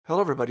Hello,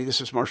 everybody. This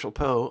is Marshall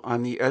Poe.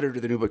 I'm the editor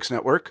of the New Books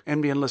Network.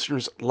 NBN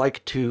listeners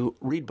like to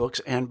read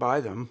books and buy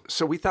them.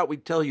 So we thought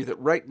we'd tell you that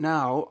right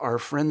now, our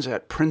friends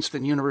at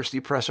Princeton University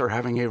Press are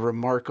having a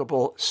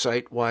remarkable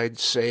site-wide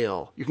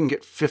sale. You can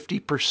get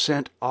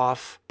 50%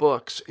 off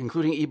books,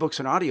 including ebooks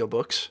and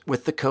audiobooks,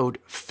 with the code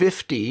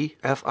 50,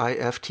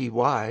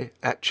 F-I-F-T-Y,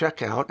 at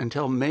checkout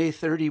until May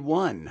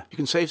 31. You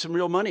can save some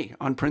real money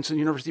on Princeton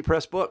University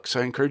Press books.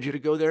 I encourage you to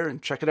go there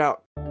and check it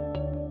out.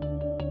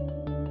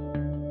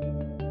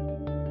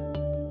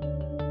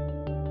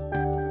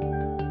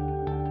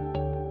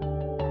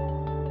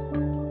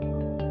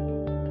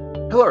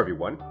 Hello,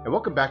 everyone, and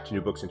welcome back to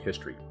New Books in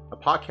History, a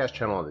podcast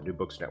channel on the New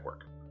Books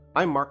Network.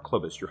 I'm Mark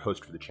Klobas, your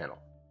host for the channel.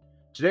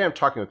 Today I'm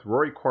talking with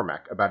Rory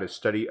Cormack about his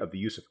study of the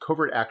use of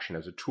covert action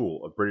as a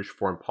tool of British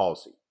foreign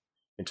policy,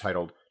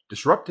 entitled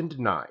Disrupt and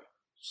Deny: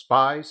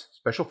 Spies,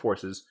 Special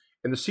Forces,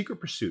 and the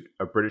Secret Pursuit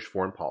of British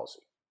Foreign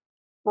Policy.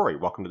 Rory,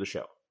 welcome to the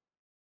show.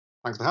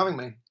 Thanks for having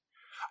me.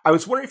 I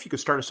was wondering if you could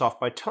start us off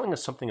by telling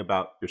us something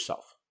about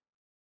yourself.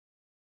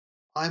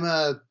 I'm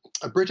a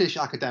British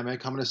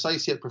academic. I'm an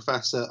associate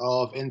professor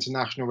of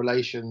international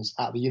relations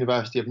at the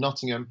University of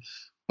Nottingham,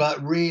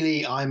 but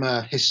really I'm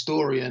a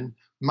historian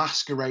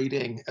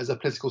masquerading as a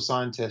political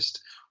scientist.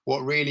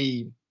 What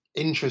really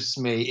interests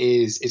me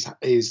is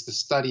the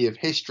study of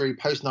history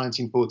post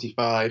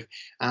 1945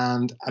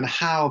 and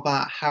how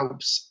that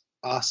helps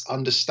us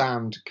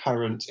understand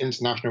current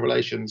international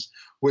relations,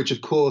 which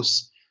of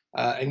course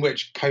in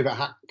which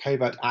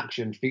covert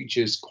action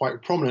features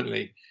quite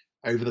prominently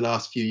over the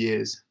last few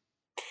years.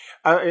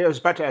 I was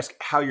about to ask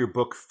how your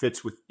book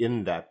fits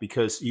within that,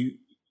 because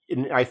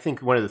I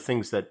think one of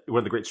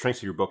the great strengths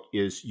of your book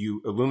is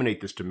you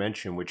illuminate this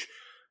dimension, which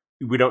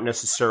we don't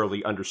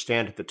necessarily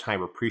understand at the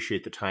time or appreciate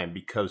at the time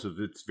because of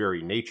its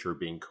very nature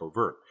being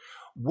covert.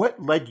 What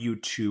led you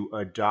to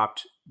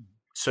adopt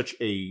such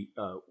a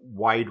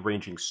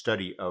wide-ranging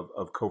study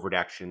of covert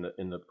action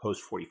in the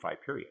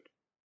post-45 period?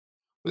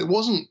 Well, it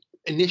wasn't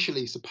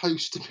initially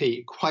supposed to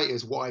be quite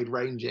as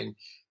wide-ranging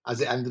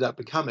as it ended up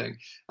becoming,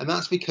 and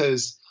that's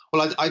because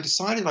I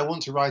decided I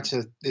want to write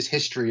this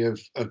history of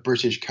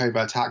British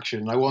covert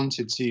action. I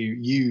wanted to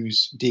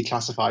use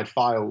declassified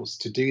files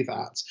to do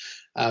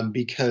that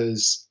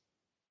because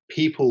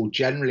people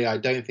generally, I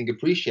don't think,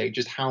 appreciate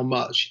just how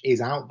much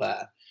is out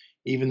there.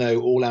 Even though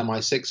all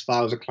MI6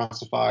 files are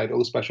classified,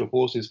 all Special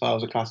Forces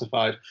files are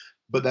classified,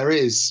 but there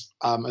is,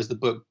 as the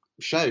book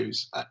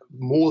shows,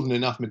 more than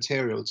enough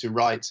material to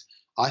write,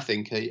 I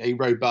think, a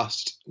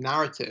robust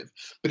narrative.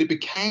 But it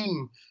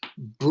became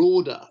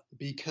broader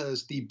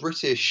because the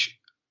British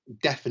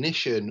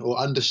definition or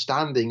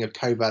understanding of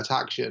covert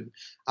action,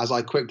 as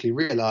I quickly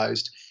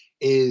realized,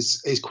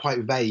 is quite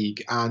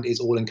vague and is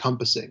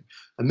all-encompassing.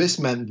 And this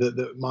meant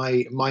that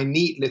my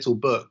neat little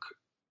book,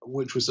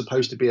 which was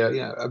supposed to be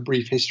a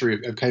brief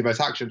history of covert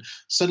action,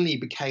 suddenly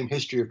became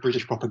history of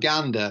British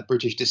propaganda,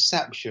 British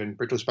deception,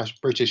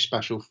 British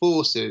special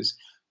forces,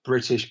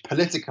 British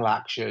political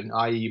action,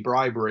 i.e.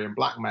 bribery and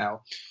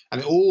blackmail,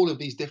 and all of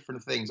these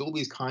different things, all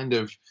these kind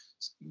of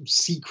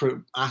secret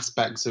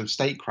aspects of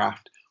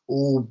statecraft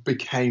all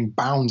became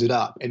bounded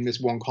up in this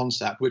one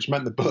concept, which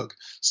meant the book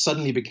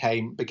suddenly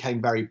became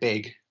very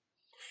big.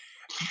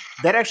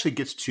 That actually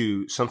gets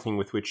to something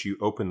with which you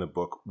open the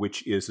book,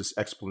 which is this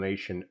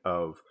explanation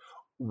of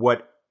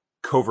what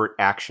covert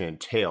action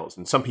entails.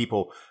 And some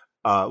people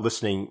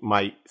listening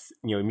might,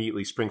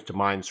 immediately springs to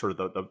mind sort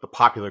of the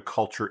popular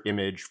culture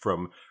image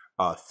from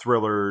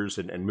thrillers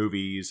and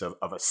movies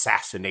of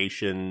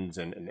assassinations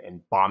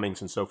and bombings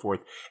and so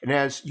forth. And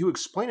as you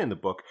explain in the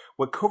book,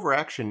 what covert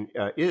action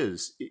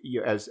is,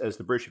 as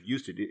the British have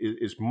used it,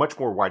 is much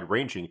more wide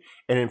ranging.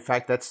 And in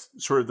fact, that's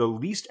sort of the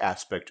least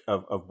aspect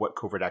of what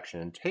covert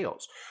action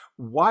entails.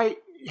 Why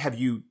have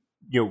you,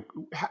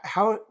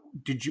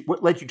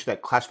 what led you to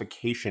that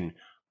classification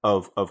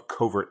of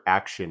covert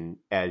action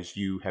as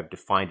you have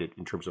defined it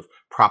in terms of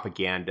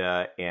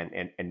propaganda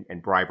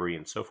and bribery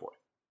and so forth?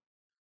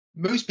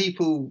 Most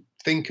people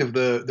think of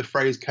the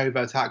phrase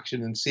covert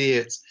action and see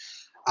it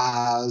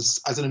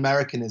as an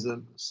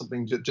Americanism,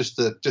 something just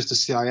the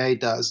CIA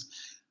does.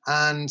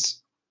 And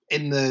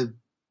in the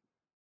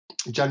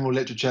general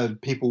literature,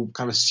 people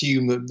kind of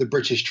assume that the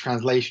British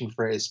translation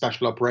for it is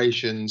special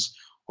operations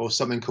or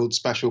something called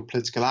special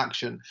political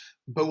action.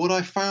 But what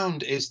I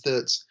found is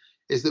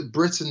that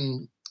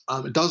Britain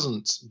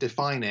doesn't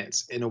define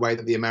it in a way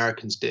that the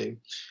Americans do.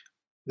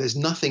 There's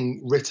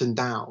nothing written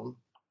down,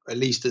 at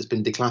least that's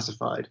been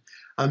declassified.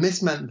 And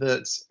this meant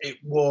that it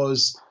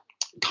was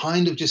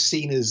kind of just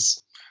seen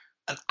as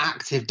an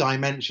active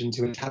dimension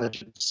to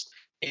intelligence.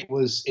 It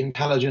was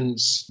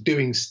intelligence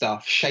doing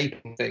stuff,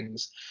 shaping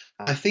things.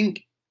 I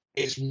think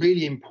it's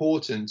really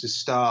important to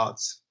start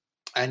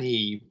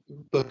any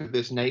book of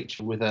this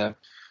nature with a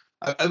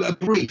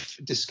brief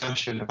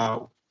discussion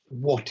about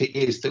what it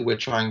is that we're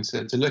trying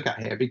to look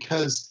at here,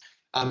 because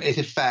it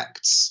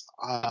affects,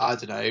 I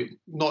don't know,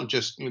 not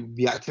just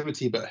the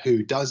activity, but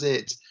who does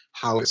it,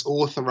 how it's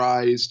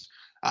authorized,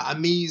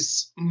 and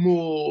these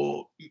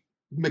more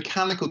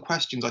mechanical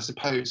questions, I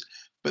suppose,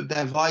 but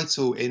they're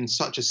vital in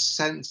such a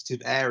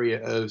sensitive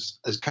area as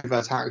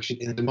covert action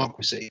in a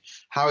democracy.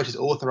 How it is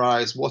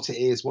authorized, what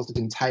it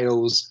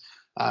entails,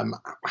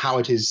 how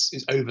it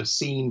is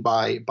overseen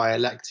by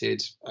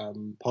elected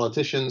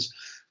politicians.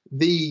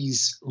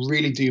 These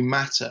really do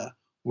matter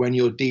when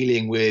you're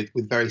dealing with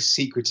very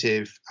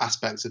secretive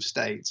aspects of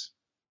state.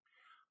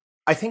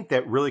 I think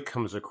that really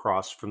comes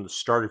across from the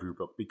start of your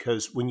book,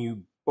 because when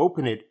you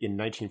open it in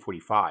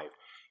 1945,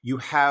 you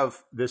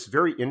have this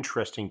very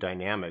interesting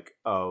dynamic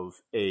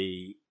of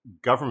a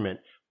government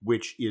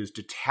which is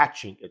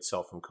detaching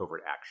itself from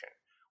covert action.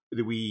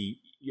 The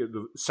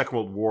Second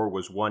World War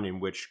was one in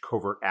which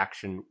covert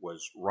action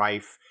was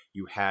rife.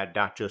 You had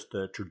not just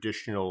the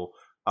traditional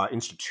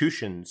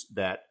institutions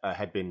that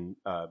had been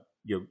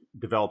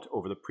developed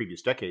over the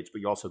previous decades,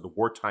 but you also had the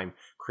wartime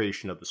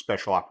creation of the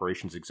Special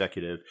Operations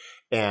Executive,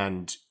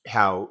 and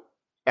how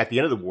at the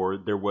end of the war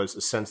there was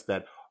a sense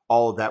that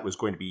all of that was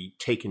going to be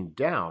taken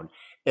down.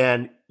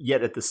 And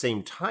yet at the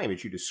same time,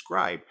 as you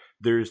described,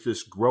 there's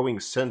this growing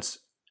sense,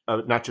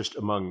 not just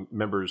among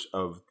members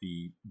of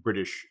the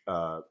British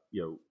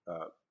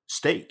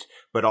state,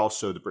 but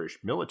also the British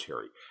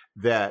military,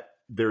 that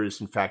there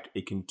is in fact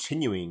a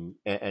continuing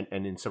and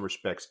in some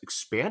respects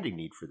expanding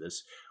need for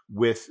this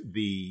with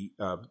the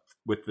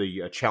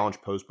challenge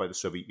posed by the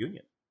Soviet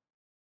Union.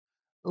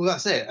 Well,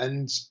 that's it.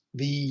 And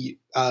the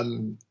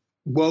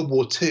World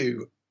War II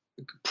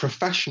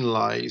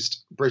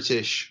professionalized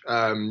British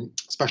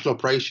special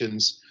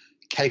operations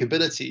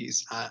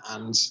capabilities,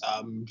 and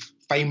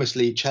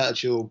famously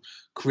Churchill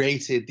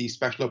created the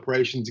Special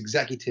Operations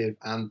Executive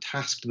and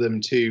tasked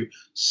them to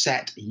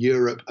set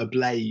Europe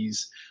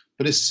ablaze.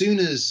 But as soon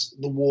as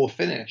the war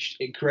finished,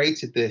 it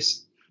created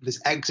this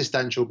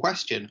existential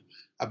question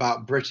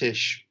about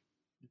British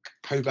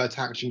covert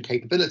action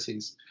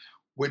capabilities,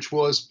 which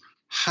was,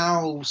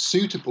 how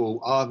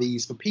suitable are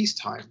these for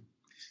peacetime?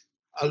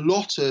 A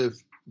lot of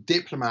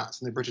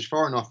diplomats in the British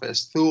Foreign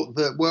Office thought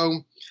that,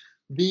 well,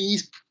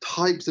 these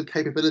types of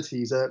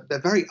capabilities they're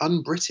very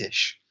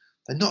un-British.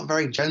 They're not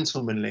very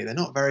gentlemanly. They're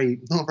not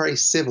very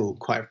civil,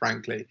 quite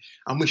frankly.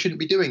 And we shouldn't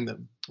be doing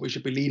them. We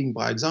should be leading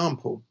by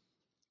example.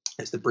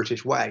 It's the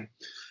British way.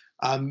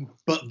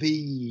 But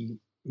the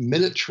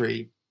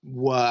military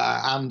were,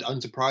 and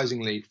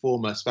unsurprisingly,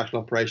 former Special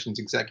Operations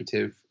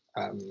Executive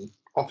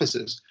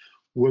officers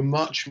were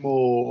much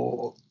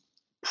more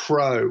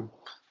pro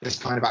this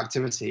kind of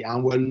activity,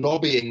 and were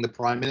lobbying the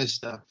Prime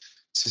Minister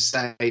to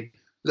say,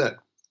 look,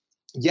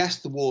 yes,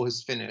 the war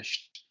has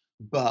finished,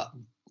 but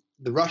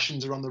the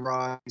Russians are on the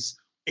rise.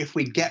 If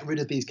we get rid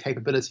of these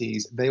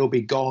capabilities, they will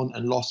be gone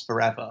and lost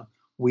forever.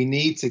 We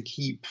need to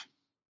keep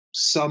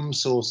some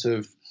sort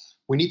of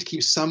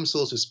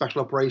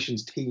special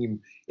operations team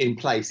in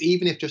place,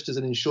 even if just as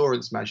an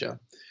insurance measure.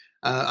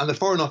 And the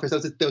Foreign Office,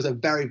 there was a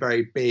very,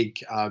 very big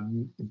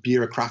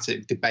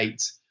bureaucratic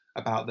debate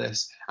about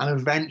this. And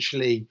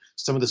eventually,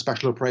 some of the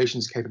special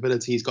operations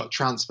capabilities got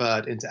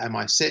transferred into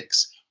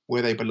MI6,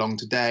 where they belong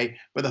today.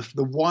 But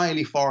the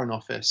wily Foreign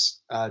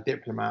Office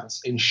diplomats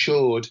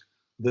ensured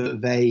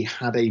that they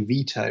had a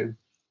veto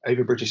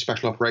over British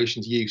special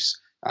operations use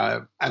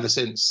ever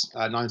since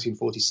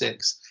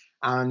 1946.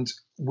 And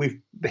with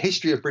the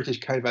history of British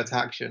covert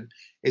action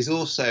is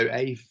also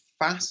a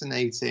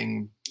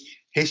fascinating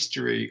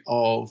history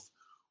of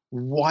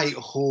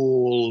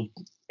Whitehall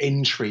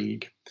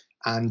intrigue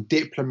and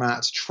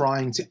diplomats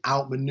trying to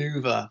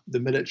outmaneuver the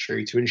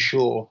military to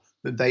ensure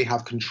that they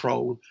have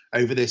control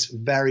over this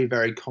very,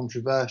 very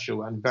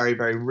controversial and very,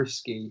 very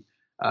risky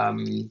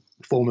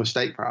form of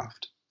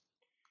statecraft.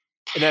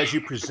 And as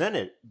you present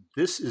it,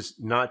 this is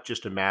not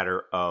just a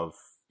matter of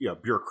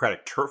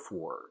bureaucratic turf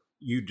war.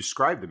 You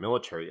describe the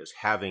military as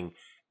having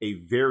a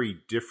very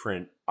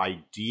different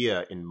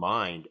idea in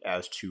mind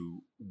as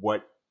to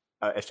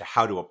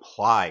how to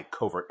apply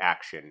covert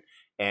action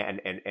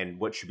and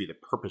what should be the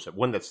purpose of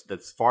one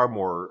that's far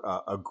more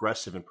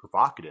aggressive and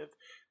provocative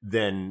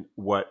than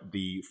what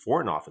the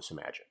Foreign Office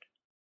imagined.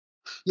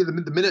 Yeah,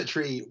 the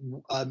military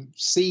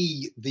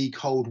see the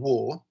Cold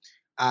War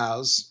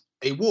as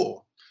a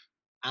war,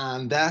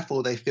 and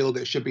therefore they feel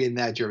that it should be in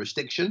their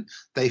jurisdiction.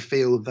 They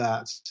feel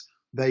that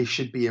they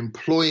should be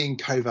employing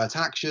covert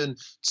action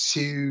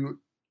to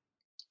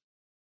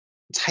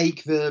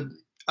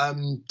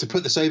to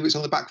put the Soviets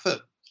on the back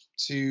foot,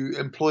 to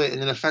employ it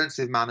in an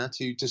offensive manner,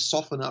 to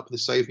soften up the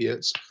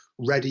Soviets,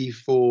 ready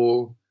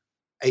for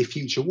a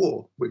future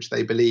war, which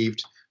they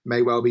believed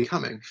may well be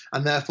coming.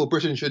 And therefore,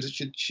 Britain should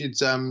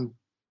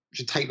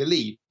take the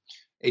lead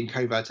in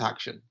covert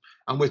action.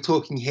 And we're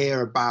talking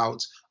here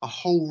about a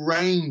whole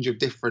range of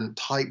different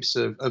types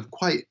of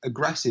quite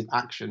aggressive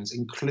actions,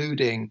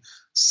 including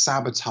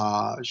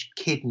sabotage,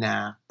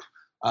 kidnap,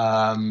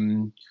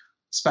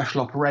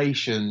 special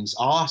operations,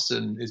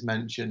 arson is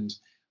mentioned.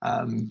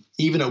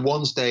 Even at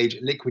one stage,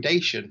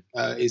 liquidation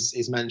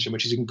is mentioned,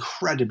 which is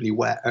incredibly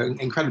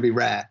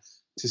rare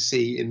to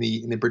see in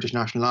the British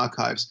National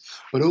Archives.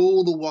 But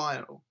all the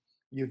while,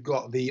 you've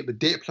got the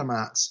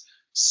diplomats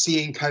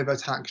seeing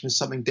covert action as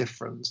something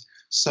different,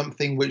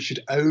 something which should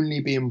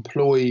only be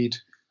employed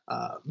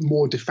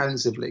more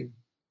defensively.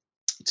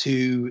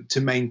 to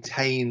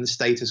maintain the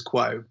status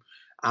quo,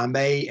 and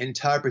they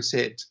interpret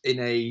it in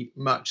a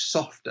much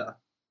softer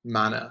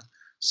manner.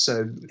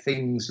 So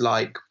things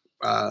like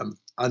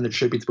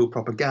unattributable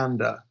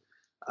propaganda,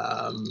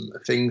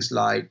 things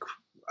like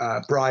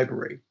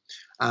bribery,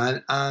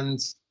 and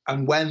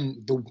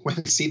when we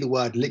see the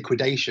word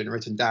liquidation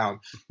written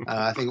down,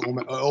 I think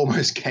it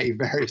almost gave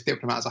various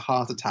diplomats a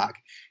heart attack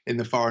in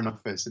the Foreign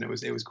Office, and it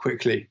was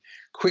quickly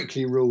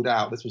ruled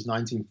out. This was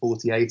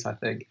 1948, I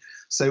think.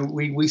 So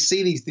we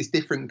see these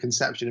different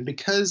conceptions, and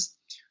because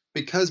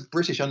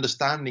British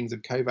understandings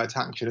of covert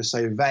action are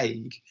so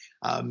vague,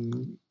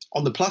 on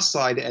the plus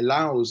side, it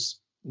allows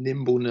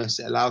nimbleness,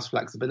 it allows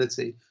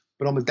flexibility.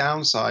 But on the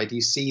downside,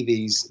 you see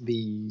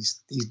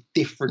these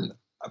different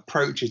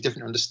approaches,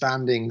 different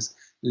understandings,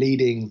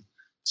 leading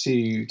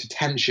to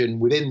tension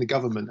within the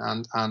government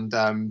and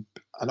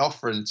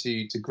often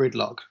to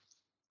gridlock.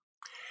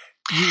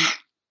 You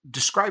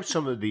described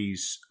some of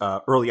these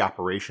early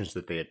operations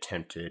that they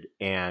attempted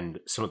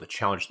and some of the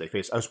challenges they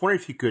faced. I was wondering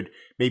if you could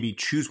maybe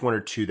choose one or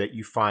two that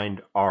you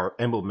find are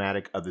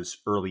emblematic of this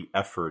early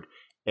effort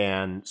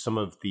and some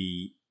of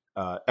the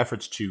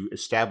efforts to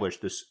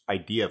establish this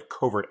idea of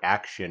covert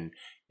action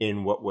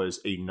in what was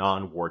a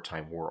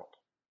non-wartime world.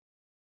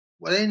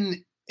 Well,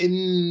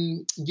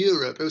 in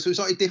Europe, it was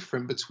slightly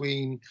different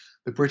between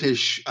the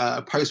British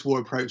post-war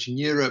approach in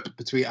Europe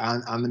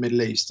and the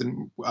Middle East.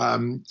 And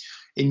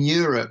in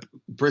Europe,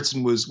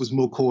 Britain was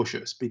more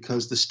cautious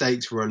because the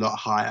stakes were a lot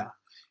higher.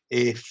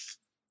 If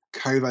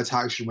covert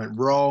action went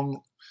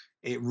wrong,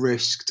 it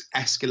risked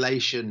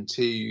escalation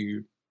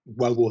to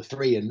World War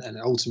III and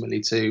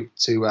ultimately to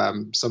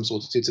some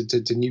sort of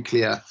to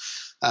nuclear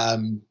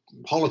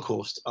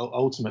holocaust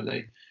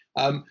ultimately.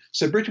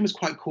 So Britain was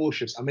quite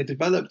cautious, and they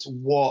developed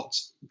what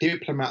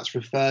diplomats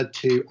referred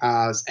to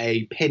as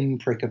a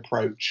pinprick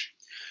approach.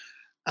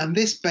 And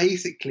this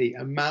basically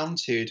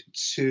amounted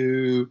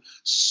to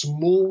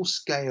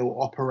small-scale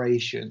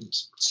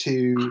operations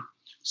to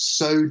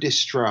sow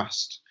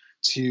distrust,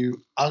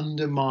 to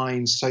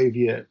undermine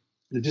Soviet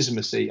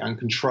legitimacy and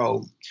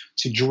control,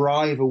 to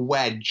drive a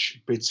wedge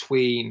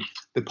between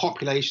the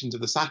populations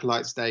of the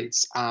satellite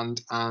states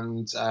and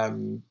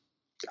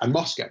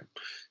Moscow.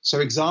 So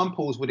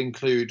examples would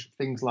include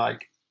things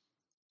like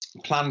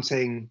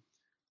planting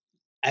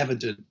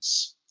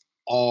evidence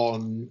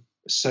on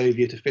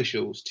Soviet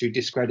officials to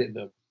discredit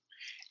them.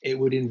 It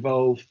would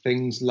involve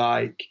things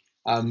like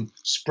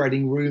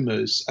spreading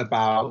rumors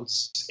about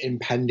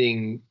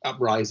impending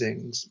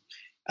uprisings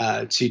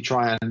to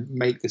try and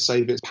make the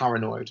Soviets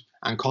paranoid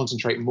and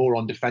concentrate more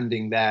on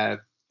defending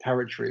their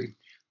territory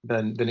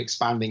than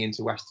expanding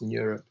into Western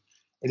Europe.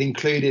 It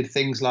included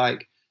things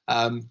like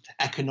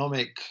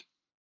economic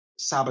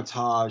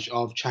sabotage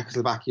of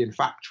Czechoslovakian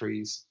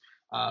factories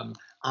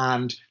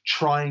and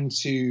trying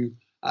to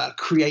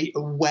create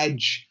a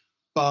wedge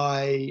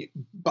by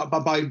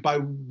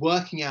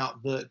working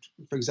out that,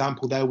 for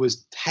example, there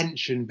was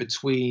tension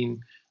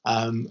between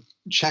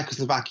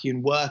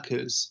Czechoslovakian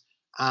workers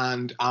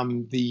and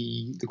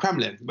the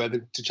Kremlin, where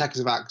the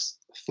Czechoslovaks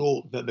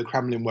thought that the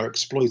Kremlin were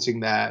exploiting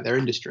their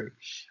industry,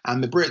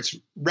 and the Brits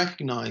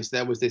recognized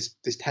there was this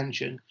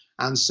tension,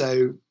 and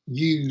so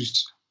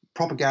used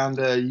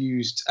propaganda,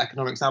 used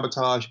economic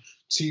sabotage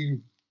to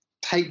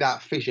take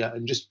that fissure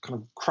and just kind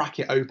of crack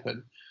it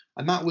open.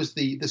 And that was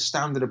the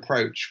standard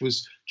approach,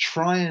 was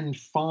try and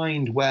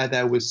find where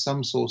there was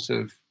some sort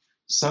of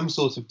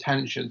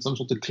tension, some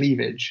sort of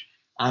cleavage,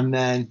 and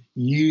then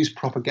use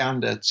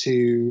propaganda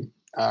to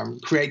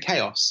create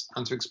chaos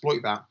and to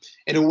exploit that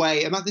in a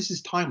way. And this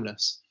is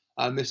timeless.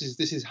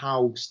 This is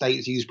how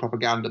states use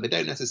propaganda. They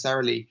don't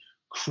necessarily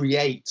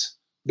create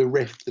the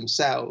rift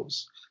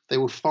themselves. They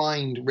will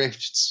find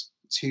rifts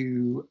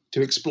to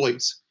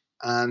exploit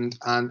and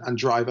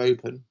drive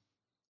open.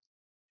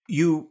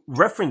 You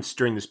referenced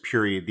during this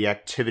period the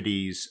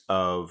activities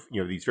of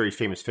these very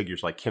famous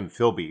figures like Kim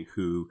Philby,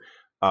 who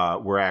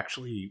were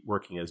actually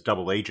working as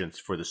double agents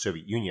for the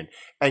Soviet Union.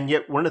 And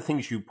yet one of the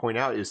things you point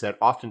out is that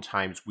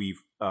oftentimes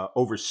we've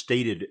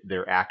overstated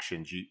their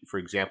actions. For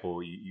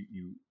example,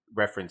 you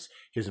reference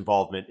his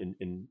involvement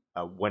in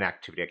one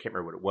activity. I can't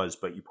remember what it was,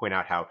 but you point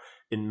out how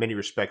in many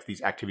respects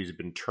these activities have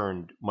been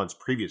turned months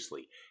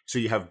previously. So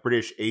you have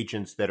British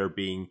agents that are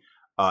being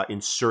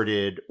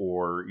inserted,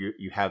 or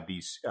you have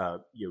these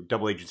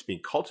double agents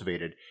being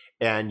cultivated,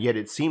 and yet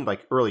it seemed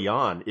like early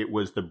on it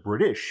was the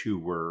British who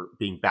were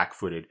being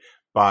backfooted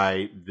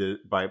by the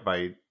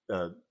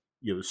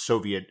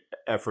Soviet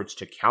efforts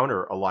to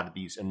counter a lot of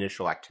these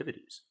initial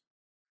activities.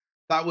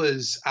 That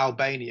was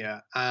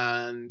Albania,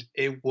 and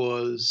it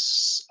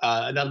was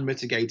an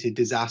unmitigated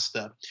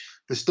disaster.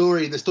 The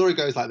story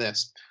goes like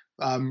this: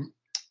 late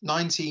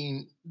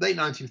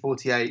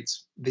 1948,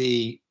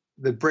 the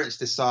Brits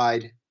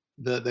decide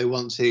that they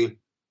want to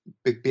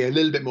be a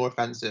little bit more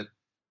offensive,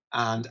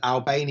 and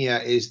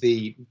Albania is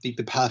the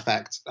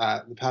perfect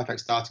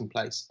starting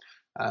place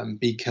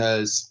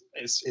because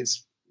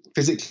it's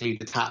physically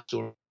detached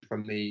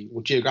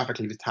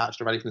geographically detached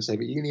already from the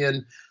Soviet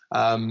Union,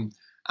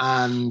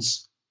 and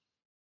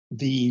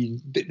the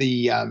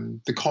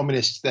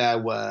communists there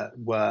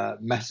were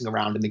messing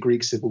around in the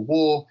Greek Civil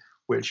War,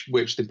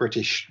 which the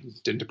British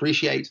didn't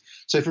appreciate.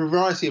 So for a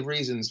variety of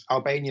reasons,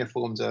 Albania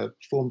formed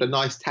a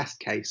nice test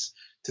case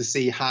to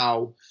see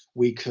how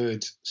we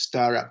could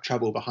stir up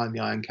trouble behind the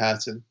Iron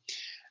Curtain,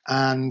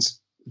 and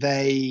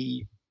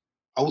they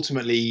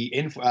ultimately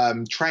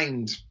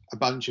trained a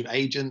bunch of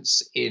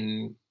agents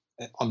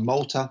on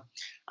Malta,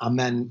 and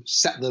then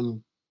set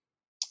them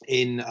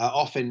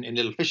off in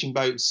little fishing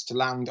boats to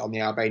land on the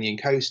Albanian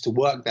coast to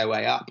work their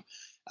way up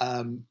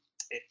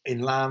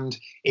inland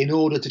in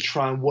order to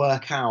try and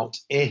work out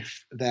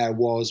if there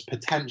was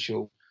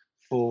potential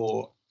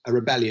for a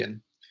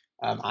rebellion.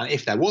 And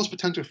if there was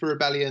potential for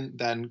rebellion,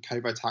 then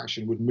covert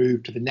action would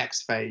move to the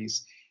next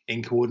phase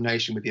in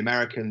coordination with the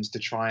Americans to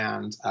try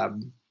and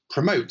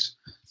promote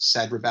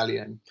said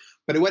rebellion.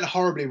 But it went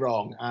horribly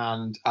wrong,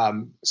 and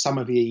some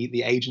of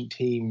the agent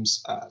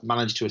teams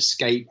managed to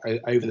escape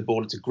over the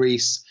border to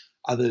Greece.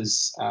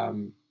 Others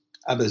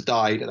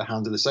died at the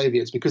hands of the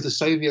Soviets because the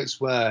Soviets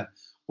were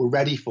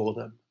ready for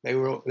them. They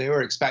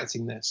were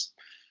expecting this,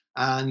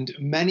 and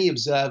many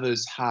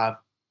observers have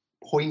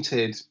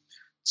pointed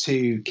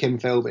to Kim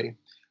Philby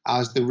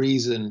as the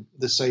reason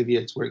the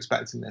Soviets were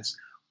expecting this.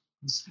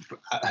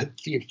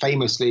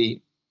 Famous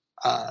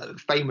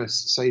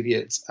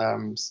Soviet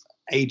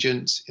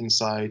agent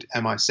inside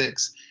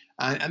MI6,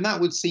 and that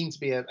would seem to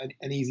be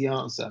an easy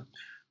answer.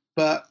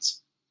 But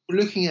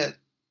looking at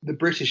the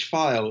British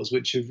files,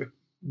 which have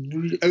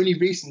only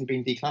recently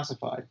been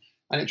declassified,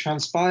 and it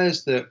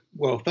transpires that,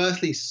 well,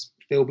 firstly,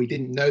 Philby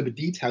didn't know the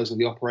details of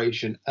the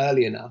operation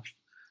early enough,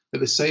 that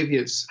the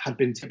Soviets had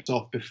been tipped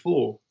off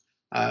before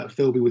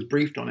Philby was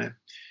briefed on it.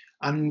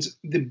 And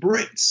the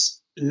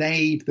Brits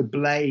laid the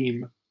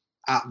blame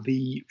at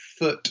the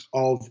foot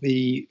of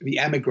the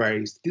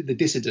emigres, the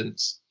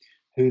dissidents,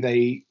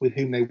 with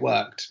whom they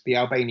worked, the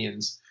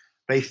Albanians.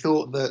 They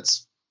thought that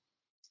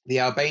the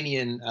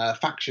Albanian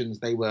factions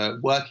they were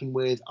working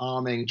with,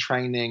 arming,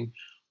 training,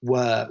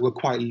 were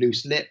quite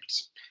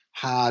loose-lipped,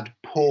 had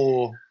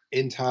poor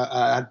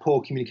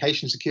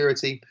communication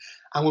security,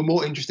 and were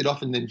more interested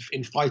often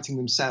in fighting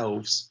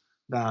themselves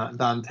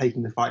than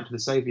taking the fight to the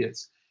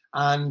Soviets.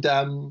 And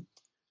at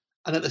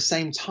the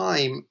same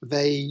time,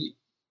 they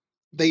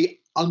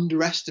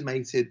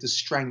underestimated the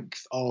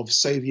strength of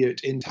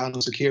Soviet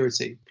internal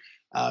security.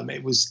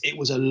 It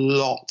was a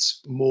lot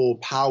more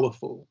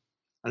powerful,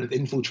 and it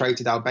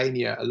infiltrated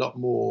Albania a lot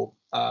more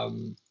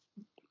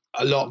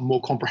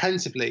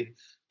comprehensively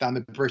than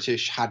the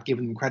British had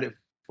given them credit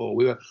for.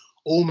 We were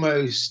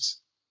almost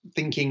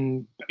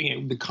thinking,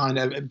 the kind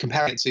of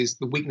comparing it to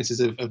the weaknesses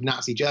of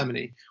Nazi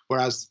Germany,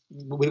 whereas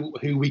we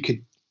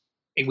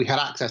had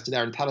access to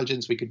their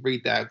intelligence, we could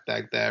read their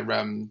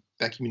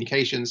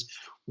communications.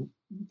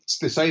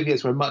 The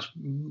Soviets were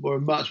a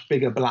much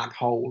bigger black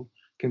hole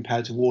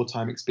compared to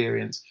wartime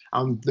experience,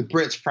 and the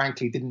Brits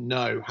frankly didn't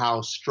know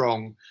how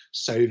strong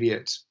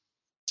Soviet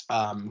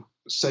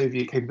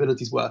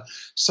capabilities were.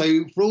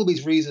 So for all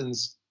these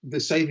reasons, the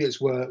Soviets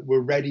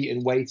were ready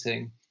and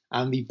waiting,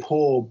 and the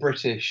poor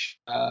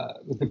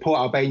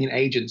Albanian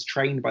agents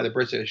trained by the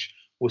British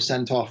were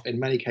sent off in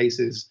many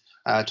cases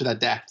to their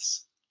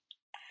deaths.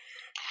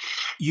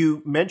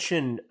 You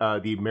mentioned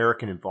the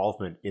American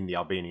involvement in the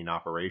Albanian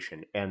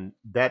operation, and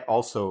that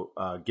also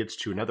gets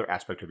to another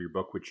aspect of your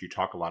book, which you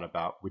talk a lot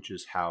about, which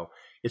is how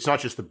it's not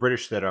just the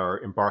British that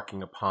are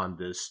embarking upon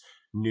this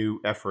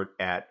new effort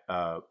at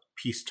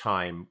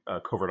peacetime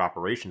covert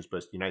operations,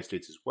 but the United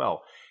States as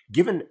well.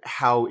 Given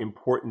how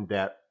important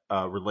that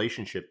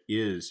relationship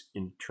is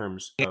in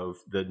terms of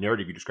the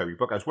narrative you describe in your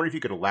book, I was wondering if you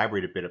could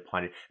elaborate a bit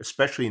upon it,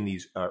 especially in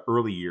these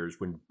early years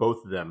when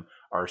both of them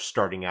are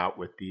starting out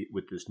with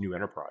this new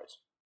enterprise.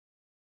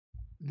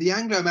 The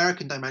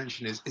Anglo-American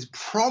dimension is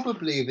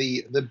probably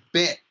the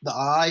bit that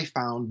I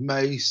found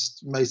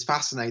most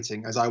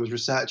fascinating as I was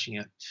researching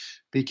it,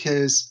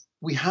 because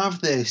we have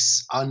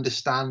this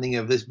understanding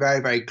of this very,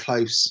 very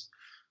close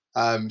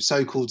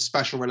so-called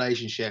special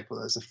relationship.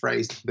 Well, that's a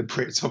phrase the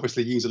Brits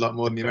obviously use a lot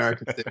more than the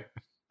Americans do.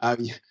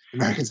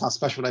 Americans have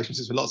special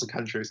relationships with lots of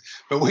countries,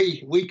 but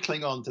we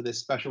cling on to this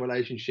special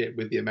relationship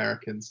with the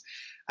Americans.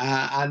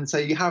 And so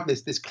you have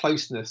this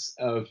closeness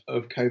of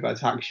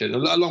covert action,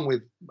 along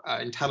with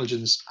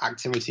intelligence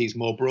activities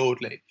more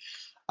broadly.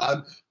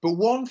 But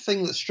one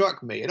thing that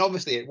struck me, and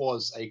obviously it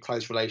was a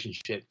close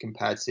relationship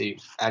compared to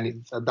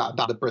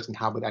that Britain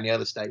had with any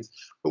other state,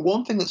 but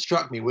one thing that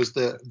struck me was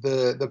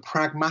the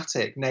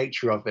pragmatic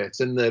nature of it,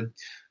 and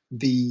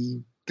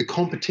the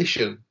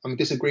competition and the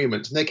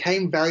disagreements. And they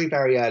came very,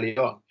 very early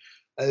on.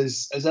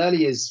 As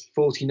early as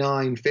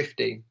 49,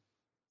 50,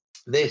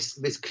 this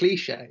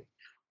cliche,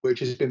 which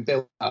has been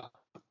built up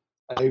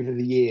over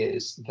the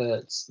years,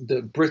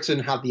 that Britain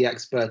had the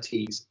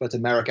expertise, but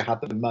America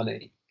had the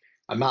money.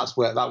 And that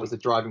was the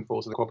driving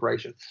force of the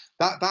cooperation.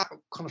 That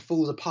kind of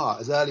falls apart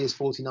as early as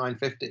 49,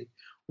 50,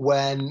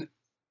 when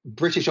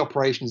British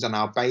operations in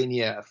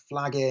Albania are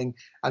flagging,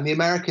 and the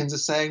Americans are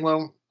saying,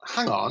 well,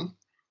 hang on,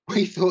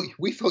 we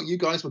thought you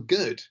guys were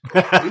good. We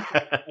were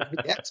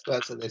the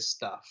experts at this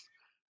stuff.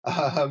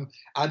 And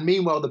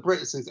meanwhile, the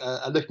Brits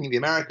are looking at the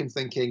Americans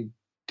thinking,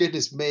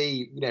 goodness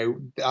me,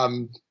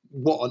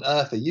 what on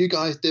earth are you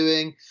guys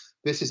doing?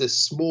 This is a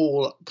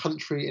small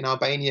country in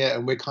Albania,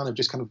 and we're kind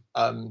of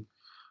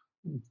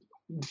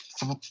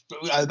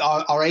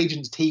our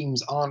agents'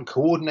 teams aren't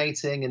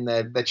coordinating, and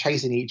they're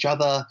chasing each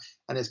other,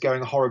 and it's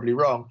going horribly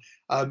wrong.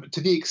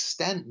 To the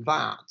extent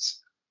that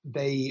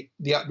the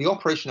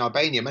Operation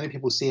Albania, many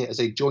people see it as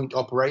a joint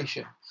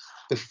operation.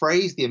 The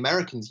phrase the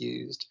Americans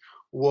used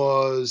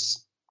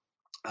was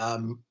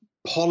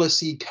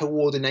policy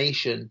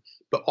coordination,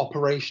 but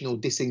operational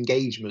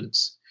disengagement,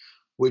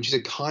 which is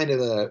a kind of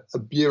a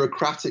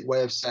bureaucratic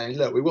way of saying,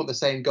 look, we want the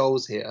same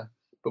goals here,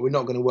 but we're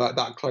not going to work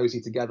that closely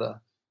together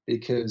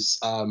because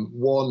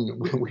one,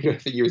 we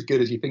don't think you're as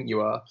good as you think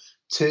you are.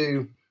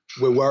 Two,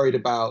 we're worried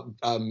about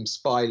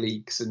spy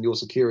leaks and your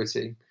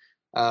security.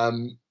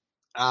 And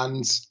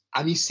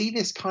you see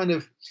this kind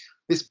of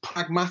this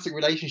pragmatic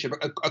relationship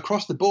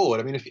across the board.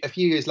 I mean, a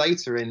few years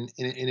later in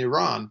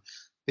Iran,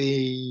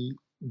 the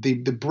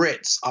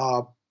Brits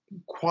are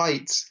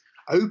quite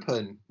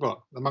open,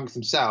 well, amongst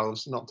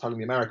themselves, not telling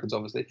the Americans,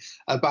 obviously,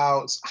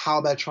 about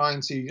how they're trying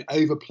to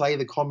overplay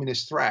the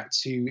communist threat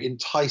to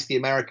entice the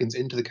Americans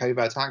into the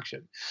covert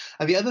action.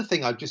 And the other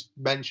thing I've just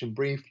mentioned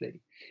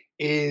briefly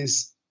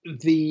is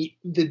the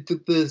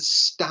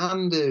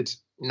standard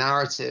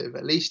narrative,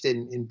 at least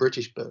in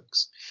British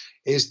books,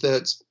 is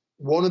that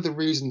one of the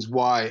reasons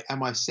why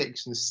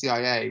MI6 and the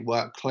CIA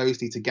work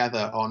closely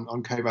together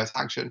on covert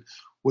action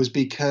was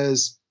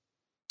because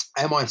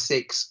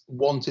MI6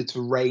 wanted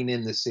to rein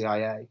in the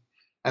CIA.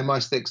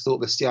 MI6 thought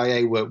the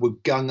CIA were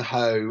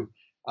gung-ho,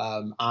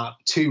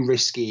 too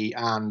risky,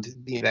 and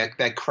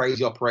their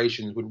crazy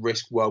operations would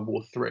risk World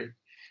War III,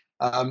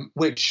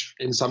 which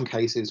in some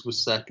cases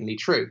was certainly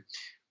true.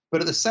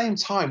 But at the same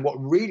time, what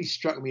really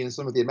struck me in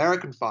some of the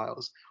American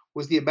files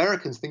was the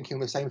Americans thinking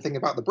the same thing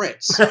about the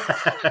Brits.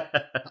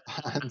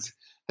 And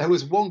there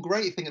was one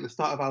great thing at the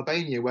start of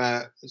Albania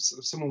where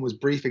someone was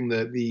briefing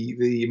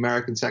the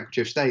American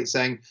Secretary of State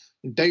saying,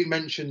 don't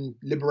mention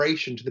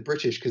liberation to the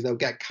British because they'll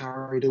get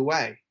carried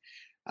away.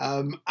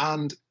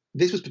 And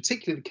this was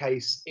particularly the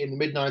case in the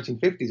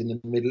mid-1950s in the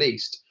Middle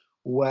East,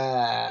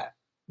 where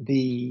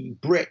the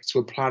Brits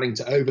were planning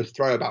to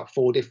overthrow about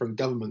 4 different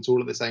governments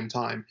all at the same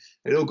time.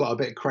 It all got a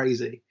bit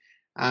crazy.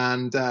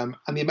 And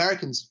the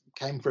Americans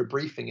came for a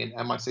briefing in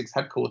MI6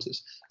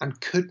 headquarters and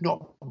could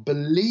not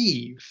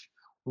believe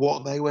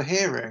what they were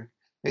hearing.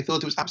 They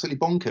thought it was absolutely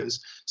bonkers.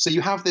 So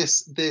you have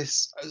this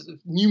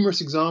numerous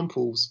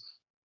examples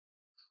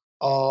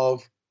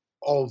of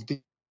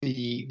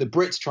the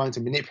Brits trying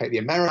to manipulate the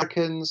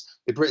Americans,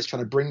 the Brits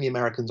trying to bring the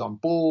Americans on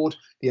board,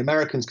 the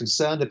Americans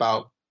concerned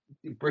about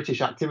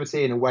British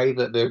activity in a way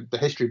that the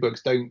history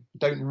books don't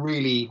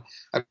really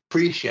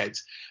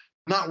appreciate.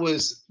 And that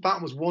was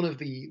one of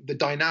the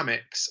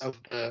dynamics of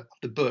the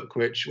book,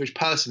 which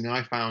personally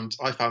I found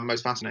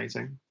most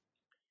fascinating.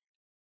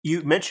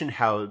 You mentioned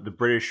how the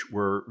British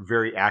were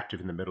very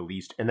active in the Middle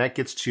East, and that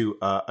gets to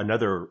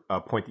another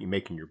point that you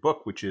make in your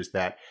book, which is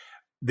that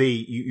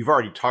you've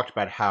already talked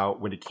about how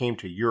when it came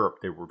to Europe,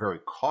 they were very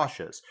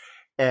cautious.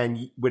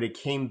 And when it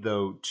came,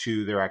 though,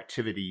 to their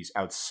activities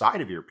outside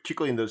of Europe,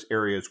 particularly in those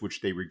areas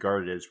which they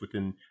regarded as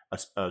within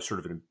a sort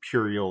of an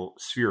imperial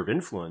sphere of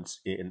influence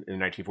in the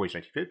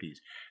 1940s, 1950s,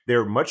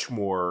 they're much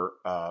more,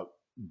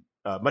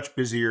 much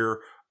busier,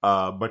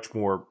 much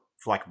more,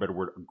 for lack of a better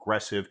word,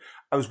 aggressive.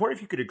 I was wondering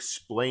if you could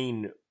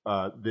explain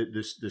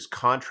this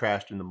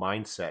contrast in the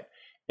mindset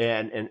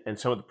and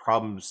some of the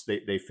problems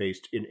they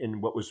faced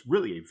in what was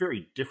really a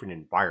very different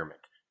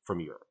environment from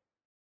Europe.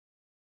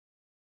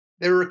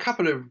 There are a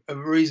couple of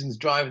reasons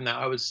driving that,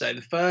 I would say.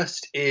 The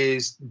first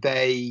is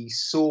they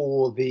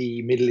saw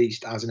the Middle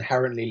East as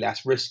inherently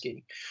less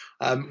risky.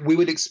 We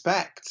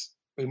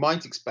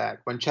might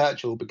expect, when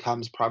Churchill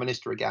becomes Prime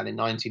Minister again in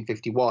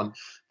 1951,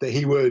 that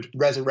he would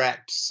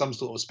resurrect some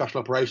sort of special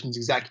operations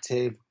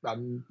executive,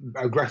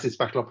 aggressive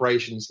special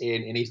operations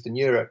in Eastern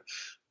Europe.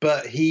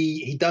 But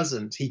he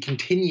doesn't. He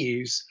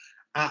continues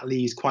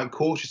Attlee's quite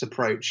cautious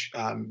approach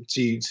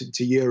to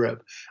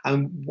Europe.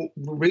 And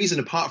the reason,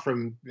 apart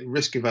from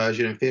risk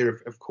aversion and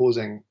fear of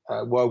causing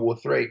World War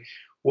III,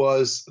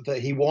 was that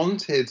he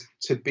wanted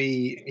to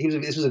be,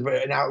 this was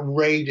an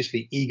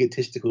outrageously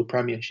egotistical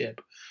premiership.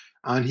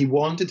 And he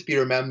wanted to be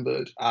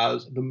remembered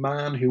as the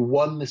man who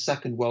won the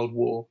Second World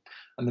War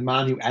and the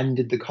man who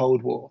ended the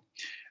Cold War.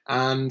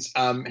 And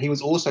he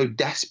was also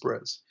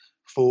desperate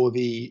for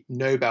the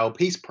Nobel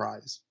Peace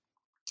Prize.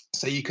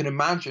 So you can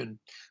imagine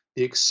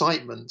the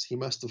excitement he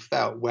must have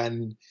felt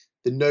when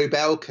the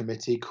Nobel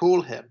Committee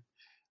called him,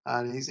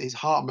 and his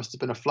heart must have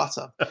been a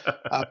flutter.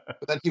 But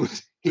then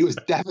he was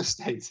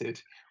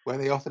devastated when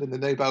they offered him the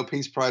Nobel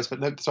Peace Prize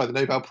the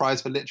Nobel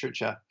Prize for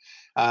Literature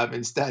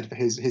instead for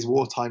his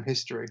wartime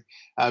history.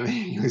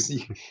 He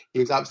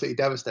was absolutely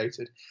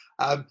devastated.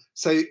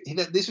 So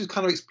this was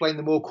kind of explain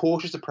the more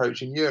cautious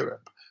approach in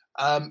Europe.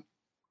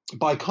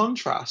 By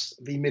contrast,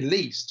 the Middle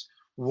East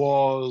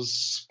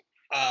was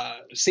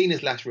seen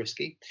as less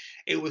risky.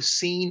 It was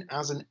seen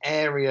as an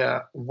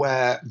area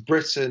where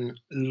Britain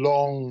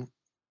long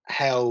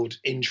held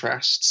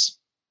interests,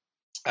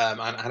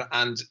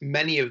 and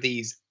many of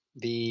these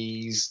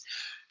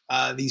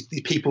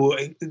people,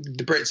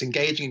 the Brits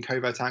engaging in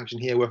covert action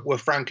here, were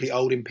frankly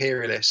old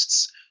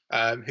imperialists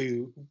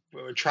who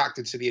were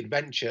attracted to the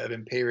adventure of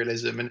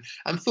imperialism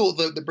and thought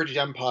that the British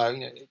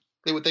Empire,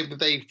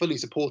 they fully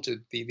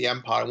supported the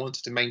empire and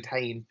wanted to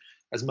maintain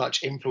as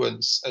much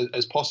influence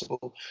as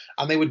possible.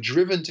 And they were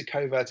driven to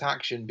covert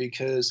action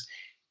because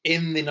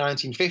in the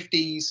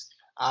 1950s,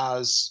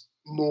 as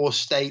more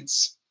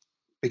states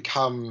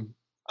become,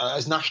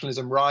 as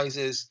nationalism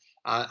rises,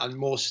 and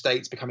more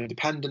states become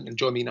independent and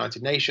join the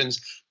United Nations,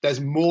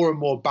 there's more and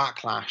more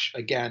backlash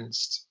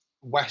against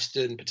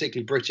Western,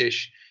 particularly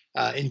British,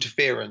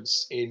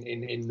 interference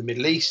in the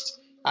Middle East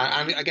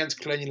and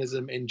against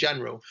colonialism in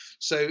general.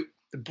 So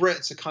the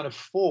Brits are kind of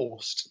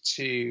forced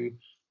to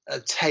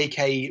take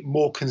a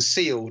more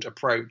concealed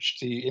approach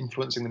to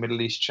influencing the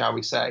Middle East, shall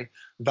we say,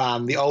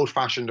 than the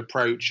old-fashioned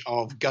approach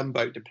of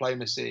gunboat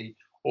diplomacy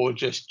or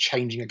just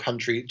changing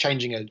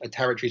a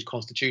territory's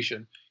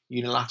constitution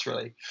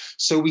unilaterally.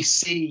 So we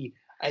see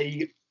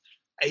a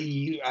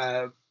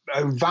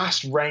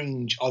vast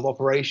range of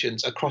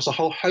operations across a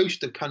whole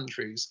host of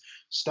countries,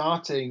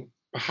 starting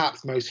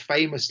perhaps most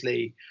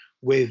famously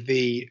with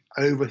the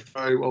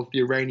overthrow of the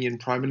Iranian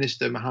Prime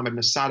Minister Mohammad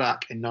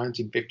Mossadegh in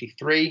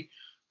 1953,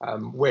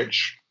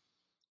 which,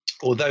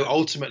 although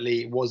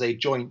ultimately was a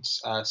joint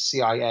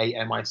CIA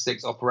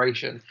MI6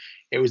 operation,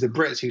 it was the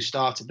Brits who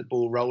started the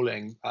ball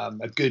rolling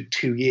a good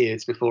 2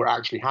 years before it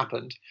actually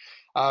happened.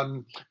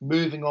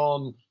 Moving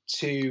on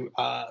to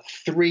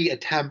 3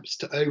 attempts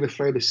to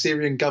overthrow the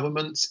Syrian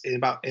government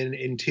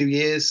in 2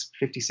 years,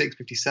 56,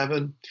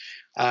 57.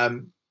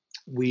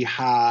 We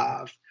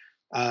have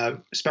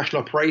special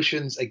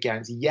operations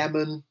against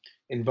Yemen,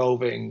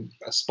 involving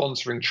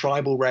sponsoring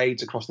tribal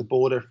raids across the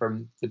border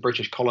from the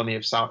British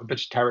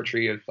British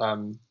territory of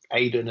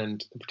Aden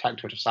and the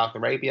Protectorate of South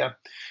Arabia.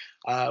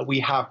 We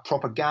have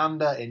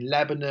propaganda in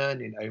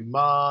Lebanon, in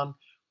Oman.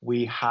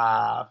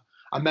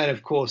 And then,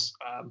 of course,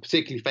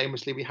 particularly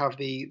famously, we have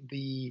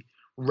the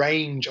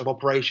range of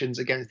operations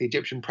against the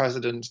Egyptian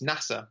president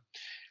Nasser,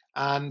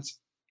 and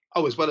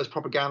as well as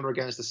propaganda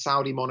against the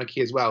Saudi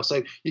monarchy as well.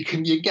 So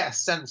you get a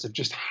sense of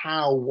just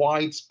how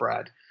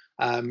widespread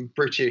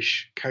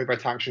British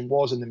covert action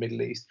was in the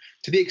Middle East,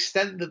 to the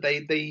extent that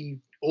they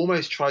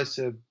almost tried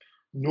to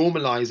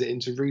normalize it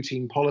into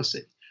routine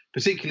policy,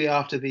 particularly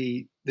after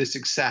the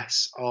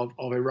success of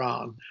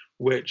Iran,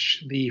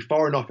 which the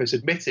Foreign Office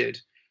admitted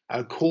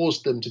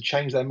caused them to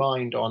change their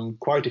mind on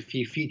quite a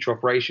few future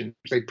operations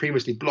which they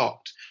previously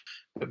blocked.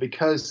 But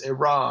because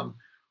Iran,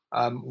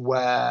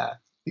 where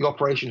the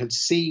operation had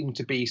seemed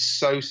to be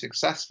so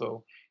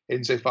successful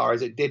insofar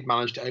as it did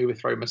manage to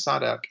overthrow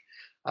Mossadegh,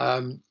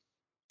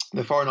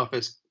 the Foreign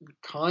Office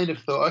kind of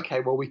thought, okay,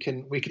 well, we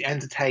can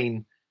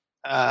entertain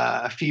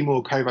a few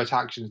more covert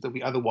actions that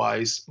we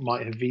otherwise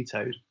might have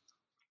vetoed.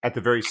 At the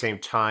very same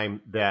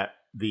time that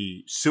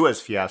the Suez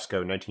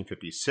fiasco in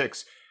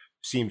 1956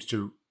 seems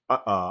to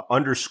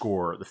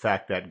underscore the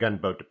fact that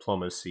gunboat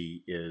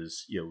diplomacy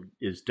is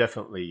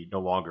definitely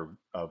no longer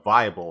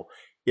viable,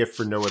 if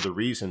for no other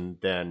reason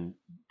than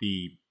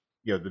the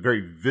very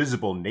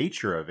visible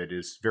nature of it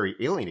is very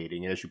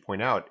alienating. And as you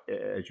point out,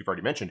 as you've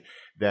already mentioned,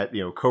 that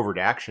covert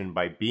action,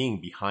 by being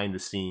behind the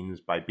scenes,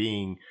 by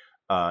being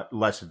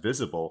less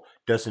visible,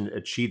 doesn't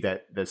achieve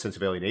that sense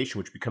of alienation,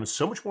 which becomes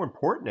so much more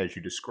important, as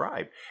you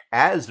describe,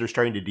 as they're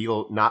starting to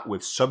deal not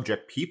with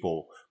subject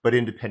people, but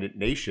independent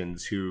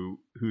nations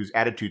whose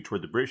attitude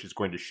toward the British is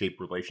going to shape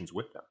relations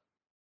with them.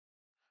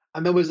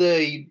 And there was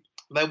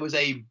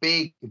a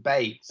big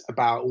debate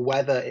about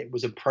whether it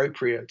was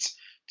appropriate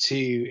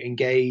to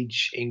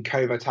engage in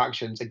covert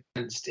actions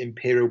against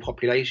imperial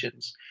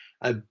populations.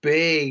 A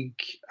big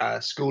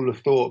school of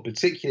thought,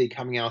 particularly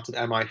coming out of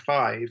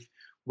MI5,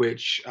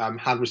 which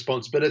had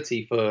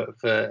responsibility for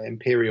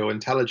imperial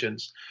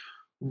intelligence,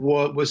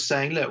 was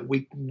saying, look,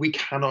 we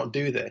cannot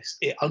do this.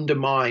 It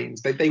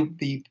undermines.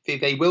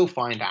 They will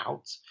find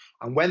out,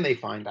 and when they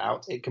find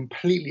out, it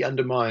completely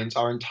undermines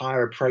our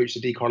entire approach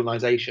to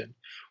decolonization,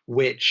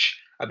 which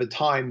at the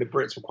time the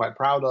Brits were quite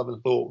proud of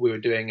and thought we were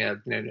doing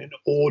an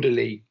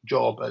orderly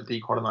job at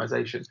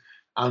decolonization,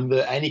 and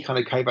that any kind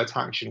of covert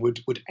action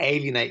would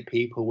alienate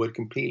people, would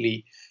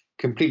completely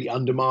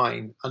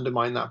undermine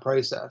that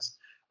process.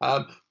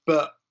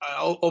 But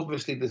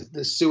obviously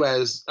the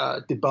Suez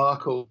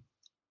debacle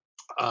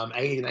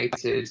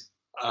alienated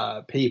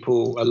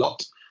people a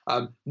lot,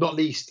 not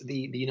least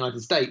the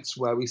United States,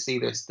 where we see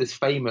this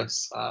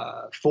famous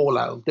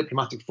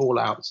diplomatic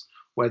fallout,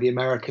 where the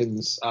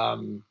Americans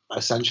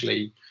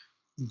essentially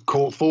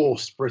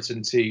forced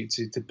Britain to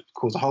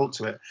cause a halt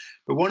to it.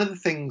 But one of the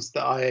things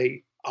that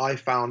I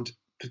found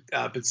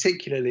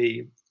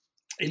particularly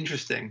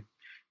interesting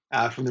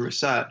from the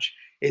research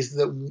is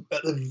that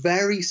at the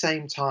very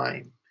same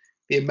time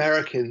the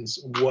Americans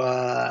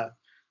were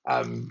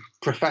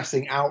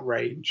professing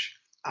outrage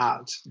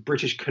at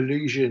British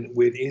collusion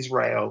with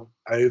Israel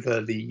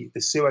over the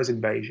Suez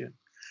invasion,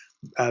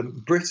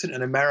 Britain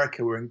and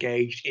America were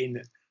engaged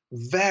in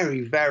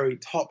very, very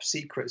top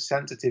secret,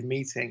 sensitive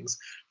meetings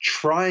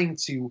trying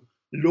to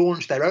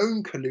launch their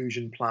own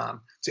collusion plan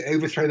to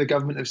overthrow the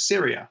government of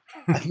Syria.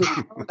 And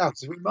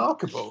that's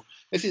remarkable.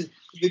 This is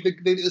it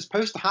was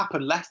supposed to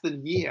happen less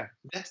than a year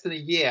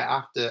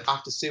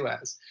after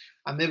Suez,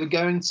 and they were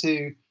going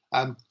to.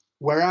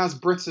 Whereas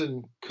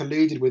Britain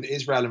colluded with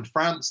Israel and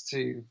France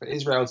for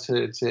Israel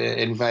to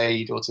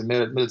invade or to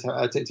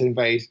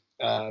invade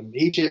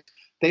Egypt,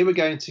 they were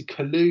going to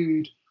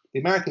collude. The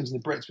Americans and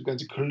the Brits were going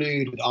to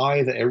collude with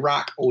either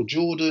Iraq or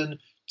Jordan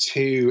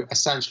to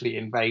essentially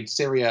invade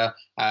Syria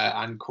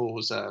and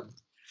cause an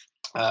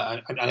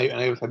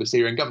overthrow the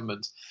Syrian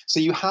government. So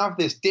you have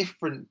this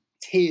different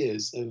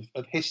tiers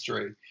of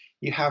history.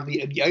 You have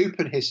the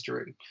open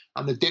history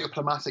and the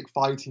diplomatic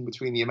fighting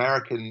between the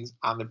Americans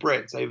and the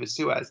Brits over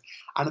Suez.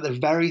 And at the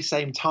very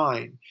same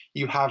time,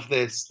 you have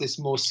this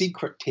more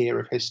secret tier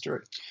of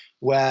history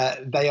where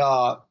they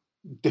are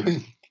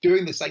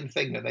doing the same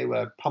thing that they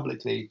were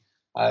publicly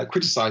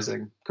criticized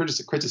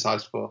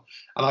for.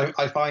 And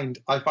I find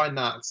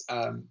that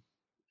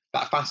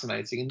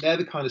fascinating. And they're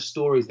the kind of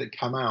stories that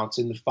come out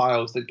in the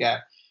files that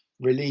get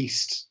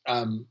released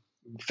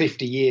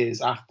 50 years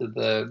after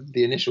the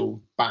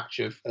initial batch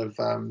of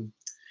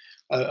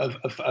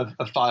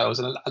files,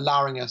 and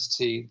allowing us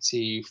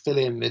to fill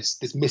in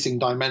this missing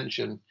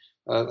dimension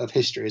of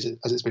history, as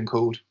it's been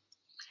called.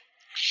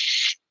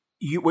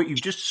 What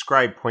you've just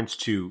described points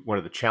to one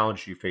of the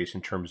challenges you face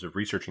in terms of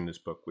researching this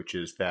book, which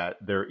is that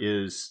there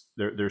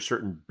are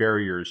certain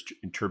barriers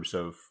in terms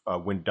of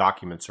when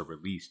documents are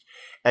released,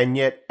 and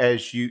yet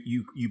as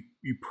you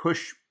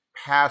push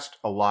past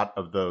a lot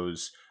of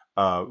those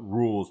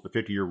rules, the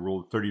 50-year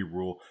rule, the 30-year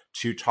rule,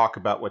 to talk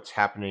about what's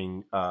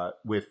happening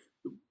with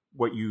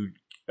what you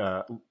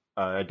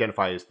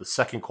identify as the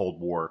second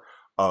Cold War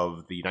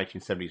of the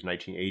 1970s,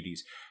 1980s.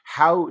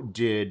 How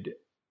did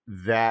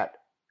that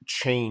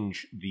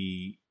change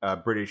the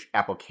British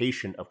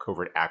application of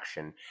covert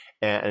action,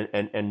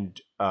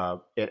 and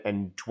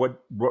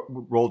what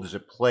role does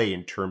it play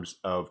in terms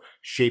of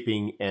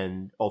shaping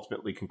and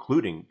ultimately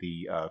concluding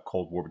the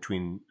Cold War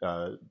between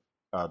the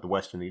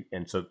West and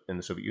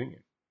the Soviet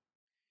Union?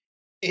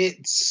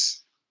 It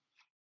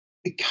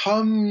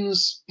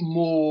becomes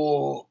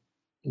more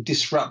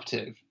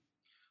disruptive.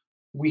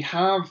 We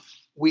have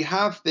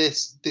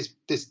this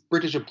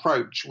British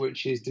approach,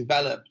 which is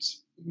developed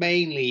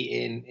mainly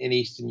in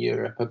Eastern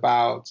Europe,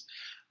 about,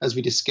 as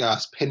we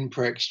discussed,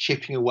 pinpricks,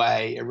 chipping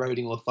away,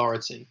 eroding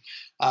authority,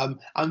 and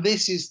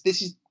this is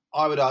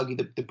I would argue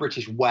the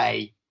British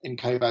way in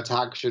covert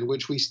action,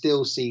 which we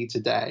still see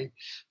today.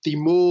 The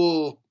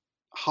more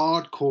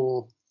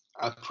hardcore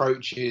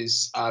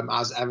approaches,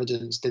 as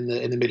evidenced in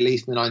the Middle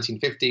East in the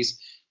 1950s,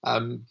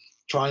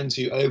 trying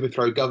to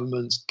overthrow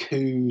governments,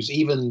 coups,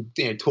 even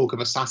talk of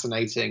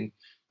assassinating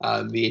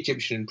the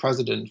Egyptian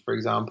president, for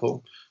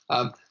example.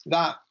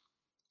 That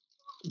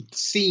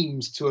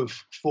seems to have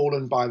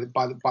fallen by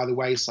the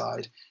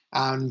wayside.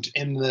 And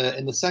in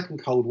the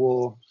Second Cold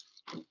War,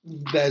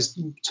 there's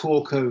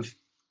talk of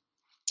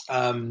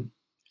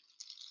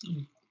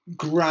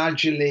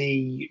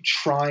gradually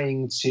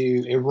trying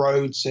to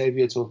erode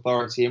Soviet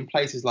authority in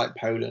places like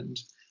Poland,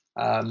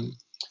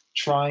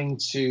 trying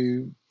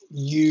to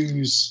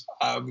use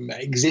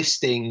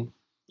existing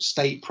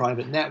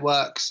state-private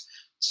networks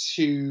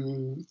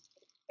to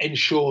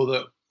ensure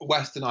that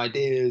Western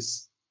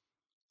ideas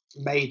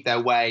made their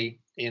way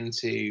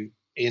into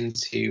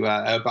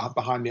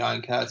behind the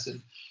Iron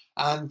Curtain.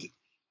 And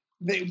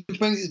which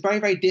means it's very,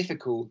 very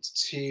difficult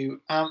to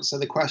answer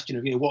the question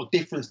of, what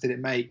difference did it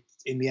make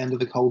in the end of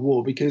the Cold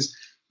War? Because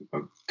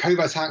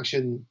covert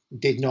action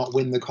did not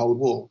win the Cold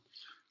War.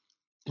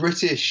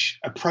 British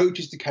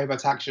approaches to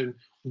covert action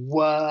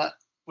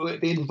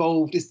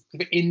involved this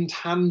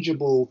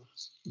intangible,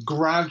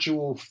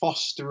 gradual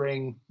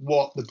fostering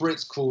what the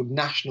Brits called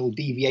national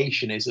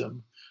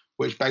deviationism,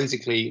 which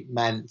basically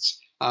meant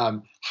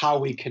how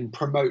we can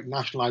promote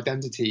national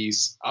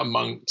identities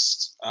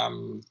amongst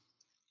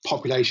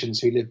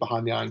populations who live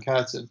behind the Iron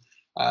Curtain.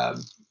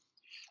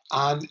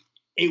 And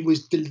it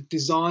was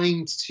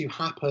designed to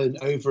happen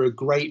over a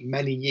great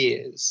many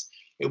years.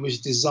 It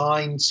was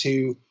designed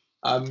to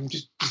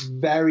just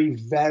very,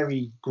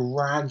 very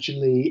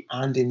gradually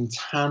and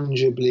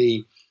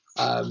intangibly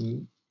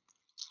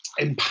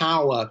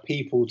empower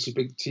people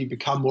to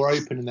become more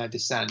open in their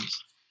dissent.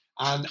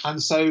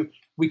 And so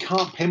we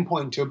can't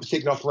pinpoint to a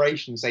particular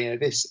operation and say,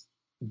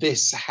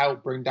 this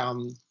helped bring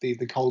down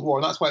the Cold War.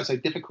 And that's why it's so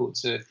difficult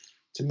to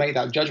make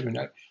that judgment.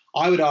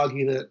 I would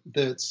argue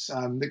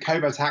that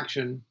covert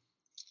action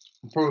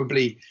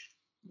probably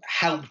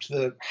helped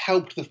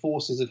the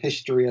forces of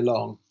history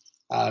along.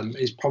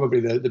 Is probably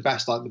the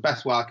best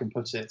way I can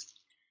put it.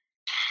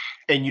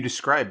 And you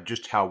described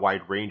just how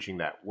wide-ranging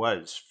that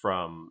was,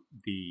 from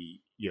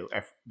the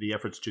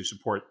efforts to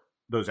support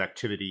those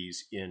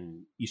activities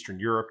in Eastern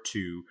Europe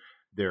to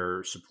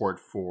their support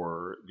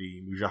for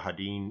the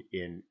Mujahideen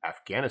in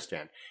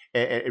Afghanistan.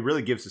 And it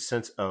really gives a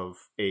sense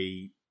of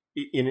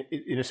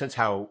in a sense,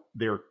 how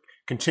they're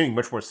continuing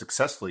much more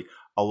successfully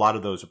a lot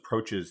of those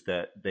approaches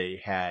that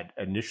they had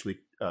initially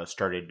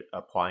started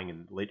applying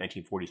in the late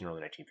 1940s and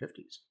early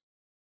 1950s.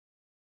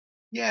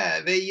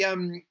 Yeah,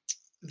 the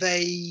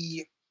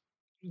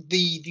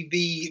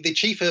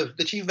chief of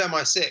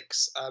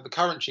MI6, the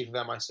current chief of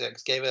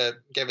MI6, gave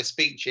a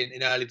speech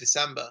in early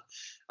December,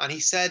 and he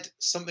said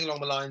something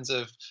along the lines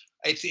of,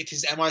 "It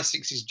is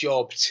MI6's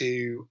job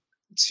to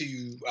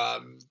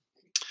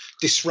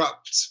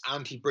disrupt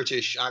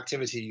anti-British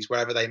activities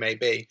wherever they may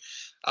be,"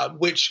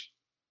 which,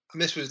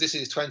 and this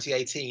is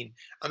 2018,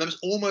 and that was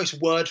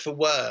almost word for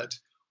word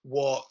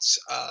what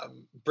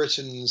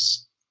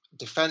Britain's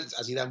defense,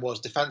 as he then was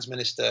defense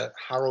minister,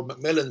 Harold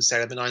Macmillan,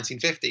 said in the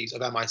 1950s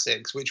of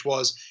MI6, which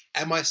was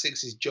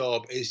MI6's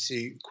job is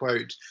to,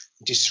 quote,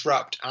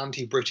 disrupt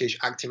anti-British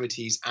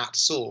activities at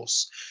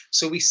source.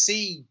 So we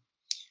see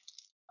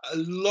a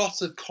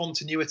lot of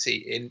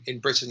continuity in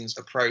Britain's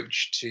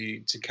approach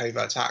to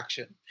covert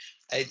action.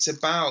 It's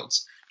about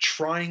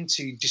trying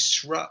to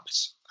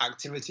disrupt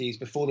activities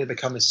before they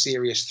become a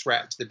serious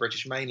threat to the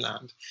British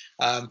mainland,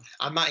 and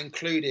that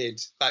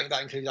included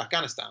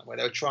Afghanistan, where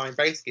they were trying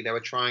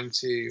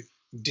to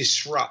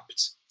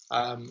disrupt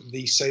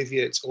the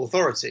Soviet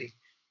authority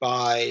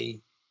by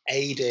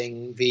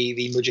aiding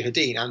the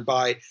Mujahideen, and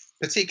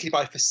particularly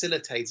by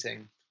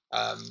facilitating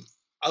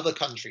other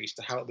countries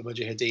to help the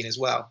Mujahideen as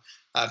well,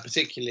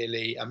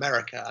 particularly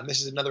America. And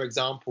this is another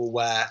example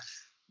where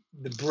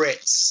the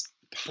Brits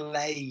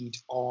played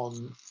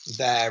on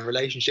their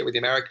relationship with the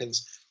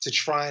Americans to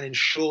try and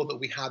ensure that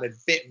we had a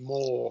bit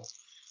more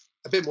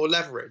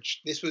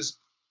leverage. This was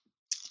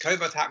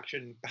covert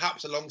action,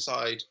 perhaps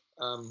alongside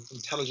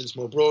intelligence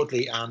more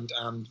broadly and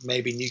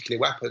maybe nuclear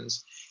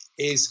weapons,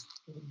 is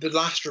the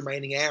last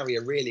remaining area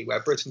really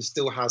where Britain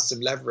still has some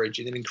leverage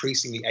in an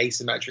increasingly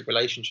asymmetric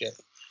relationship.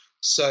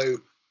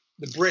 So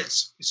the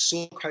Brits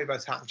saw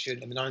covert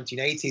action in the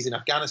 1980s in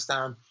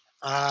Afghanistan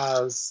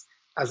as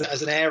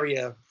an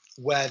area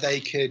where they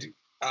could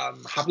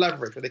have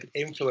leverage, where they could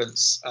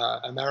influence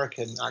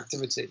American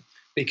activity,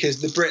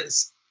 because the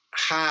Brits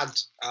had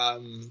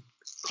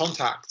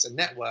contacts and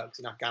networks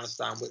in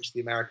Afghanistan which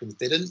the Americans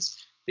didn't,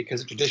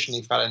 because it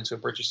traditionally fell into a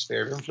British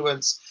sphere of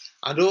influence,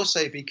 and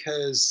also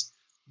because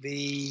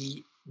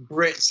the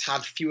Brits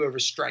had fewer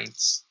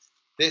restraints.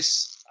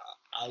 This,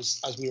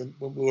 as we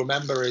will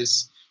remember,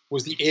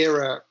 was the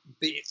era,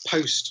 the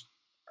post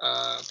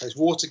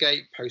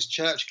Watergate, post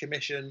Church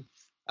Commission,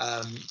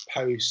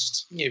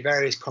 post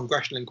various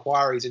congressional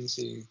inquiries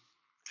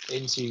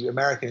into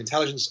American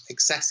intelligence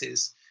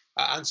excesses,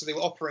 and so they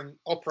were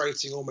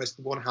operating almost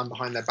with one hand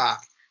behind their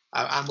back,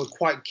 and were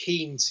quite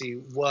keen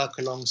to work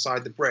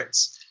alongside the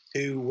Brits,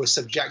 who were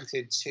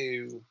subjected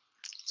to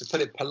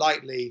put it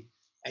politely,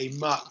 a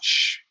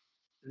much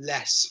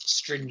less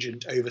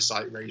stringent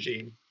oversight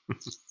regime.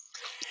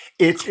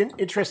 It's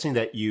interesting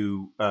that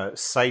you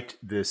cite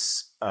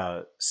this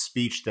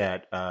speech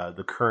that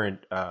the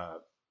current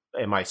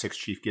MI6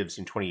 chief gives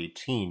in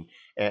 2018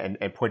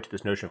 and point to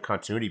this notion of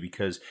continuity,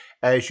 because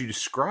as you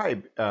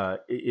describe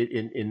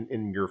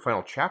in your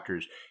final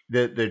chapters,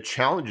 the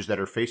challenges that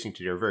are facing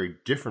today are very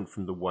different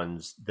from the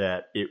ones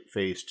that it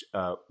faced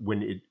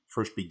when it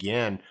first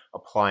began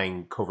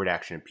applying covert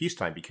action in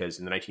peacetime, because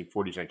in the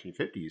 1940s,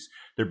 1950s,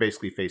 they're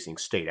basically facing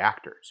state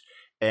actors.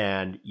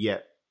 And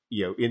yet,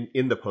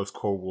 in the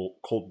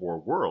post-Cold War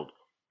world,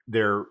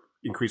 they're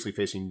increasingly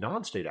facing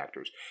non-state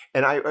actors.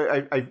 And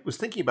I was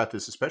thinking about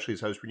this, especially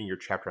as I was reading your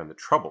chapter on the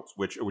Troubles,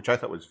 which I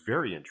thought was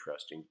very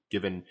interesting,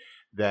 given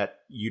that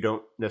you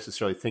don't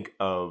necessarily think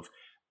of,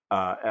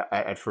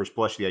 at first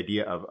blush, the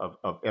idea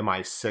of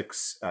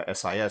MI6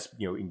 SIS,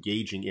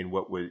 engaging in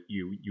what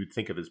you'd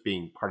think of as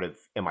being part of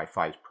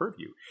MI5's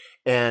purview,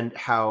 and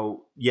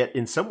how yet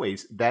in some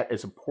ways that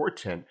is a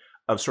portent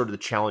of sort of the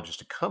challenges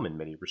to come in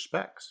many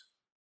respects.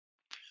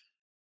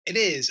 It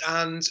is,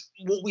 and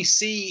what we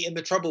see in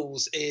the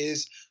Troubles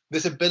is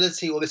this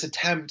ability, or this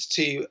attempt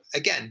to,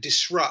 again,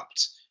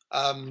 disrupt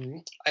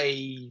a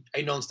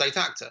non-state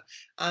actor.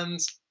 And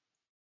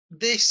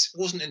this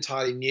wasn't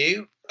entirely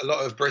new. A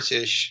lot of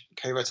British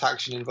covert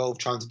action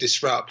involved trying to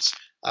disrupt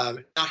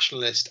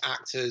nationalist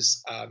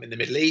actors in the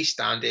Middle East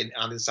and in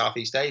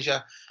Southeast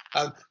Asia.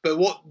 But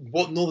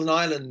what Northern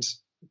Ireland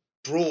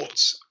brought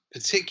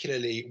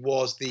particularly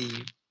was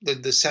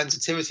the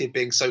sensitivity of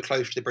being so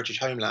close to the British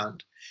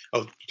homeland,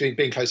 of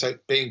being part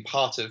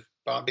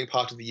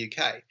of the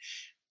UK,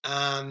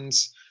 and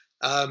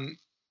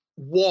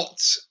what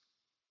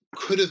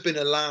could have been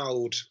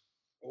allowed,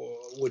 or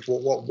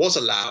what was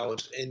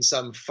allowed in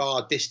some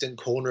far distant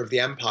corner of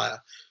the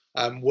empire,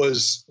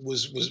 was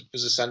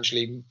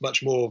essentially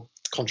much more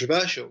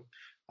controversial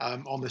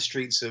on the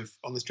streets of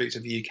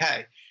the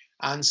UK.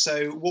 And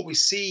so what we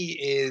see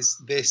is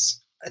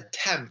this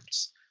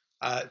attempt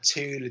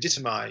to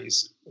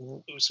legitimize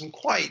some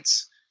quite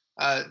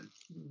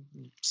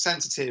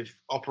sensitive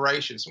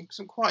operations,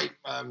 some quite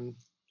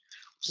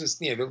since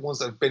the ones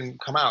that have been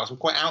come out, some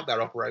quite out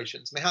there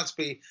operations, and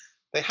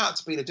they had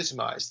to be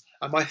legitimized.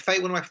 And one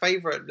of my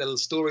favorite little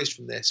stories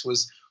from this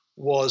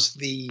was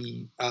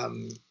the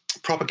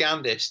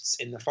propagandists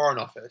in the Foreign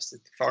Office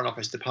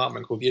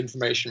department called the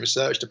Information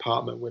Research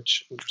Department,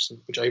 which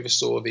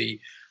oversaw the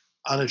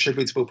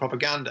unattributable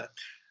propaganda,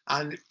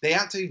 and they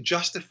had to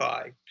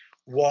justify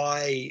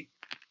why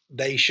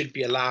they should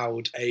be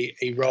allowed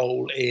a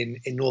role in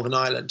Northern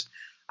Ireland.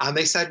 And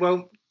they said,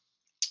 well,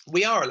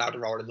 we are allowed a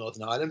role in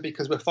Northern Ireland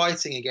because we're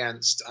fighting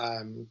against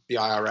the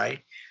IRA.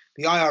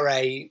 The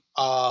IRA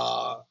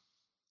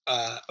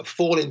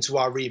fall into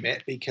our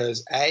remit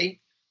because A,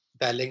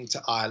 they're linked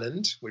to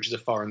Ireland, which is a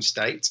foreign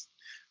state.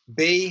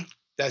 B,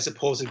 they're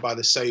supported by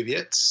the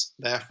Soviets,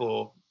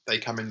 therefore they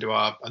come under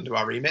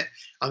our remit.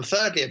 And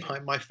thirdly,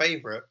 my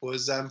favourite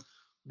was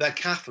they're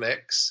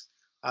Catholics.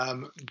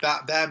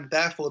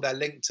 Therefore they're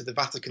linked to the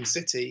Vatican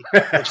City,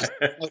 which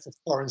is a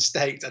foreign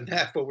state, and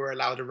therefore we're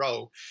allowed a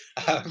role.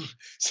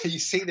 So you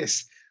see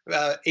this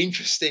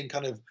interesting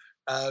kind of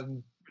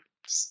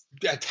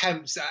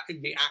attempts at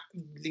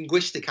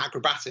linguistic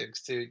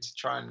acrobatics to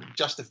try and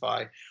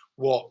justify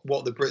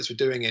what the Brits were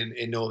doing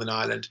in Northern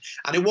Ireland,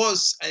 and it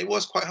was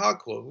quite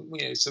hardcore.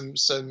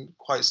 Some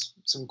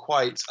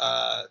quite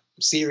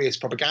serious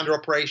propaganda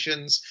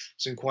operations,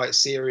 some quite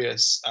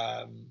serious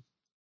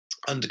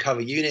undercover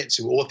units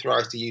who were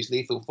authorized to use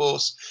lethal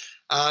force,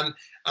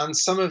 and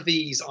some of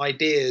these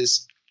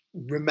ideas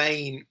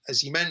remain,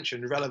 as you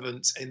mentioned,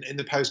 relevant in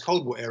the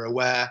post-Cold War era,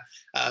 where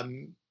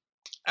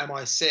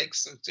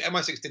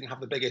MI6 didn't have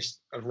the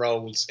biggest of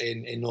roles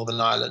in Northern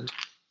Ireland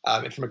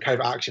from a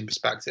covert action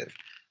perspective,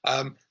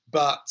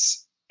 but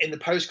in the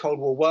post-Cold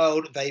War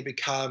world, they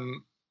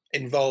become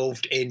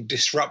involved in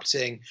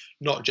disrupting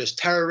not just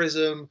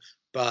terrorism,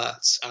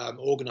 but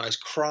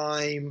organized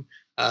crime,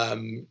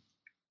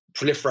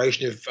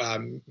 proliferation of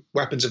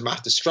weapons of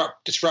mass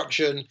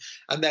disruption,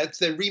 and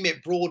their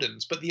remit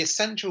broadens. But the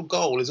essential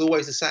goal is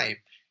always the same: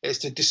 is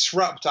to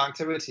disrupt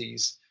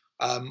activities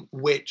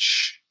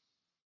which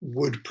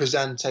would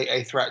present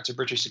a threat to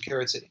British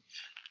security.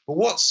 But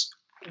what's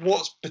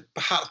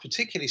perhaps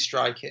particularly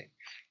striking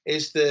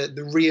is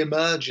the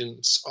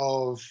re-emergence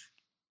of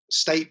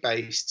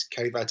state-based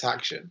covert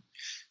action.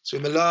 So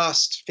in the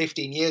last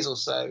 15 years or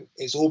so,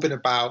 it's all been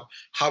about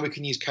how we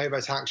can use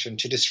covert action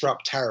to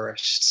disrupt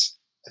terrorists,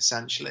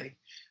 essentially.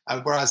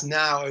 Whereas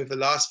now, over the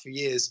last few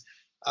years,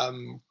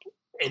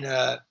 in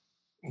a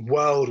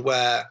world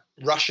where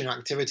Russian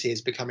activity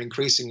has become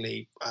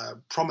increasingly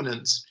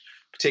prominent,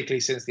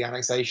 particularly since the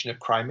annexation of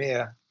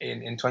Crimea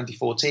in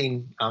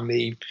 2014 and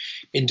the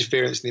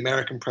interference in the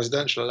American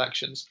presidential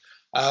elections,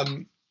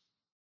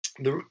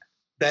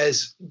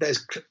 there's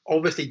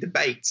obviously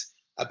debate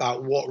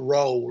about what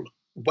role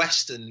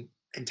Western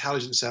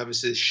intelligence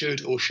services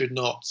should or should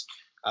not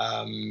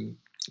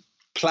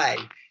play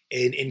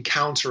in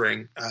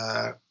countering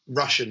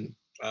Russian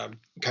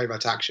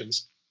covert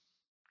actions.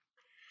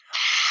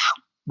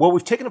 Well,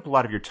 we've taken up a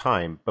lot of your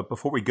time, but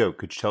before we go,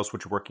 could you tell us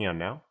what you're working on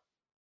now?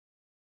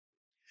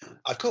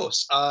 Of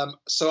course.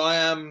 So I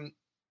am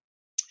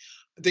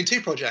doing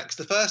two projects.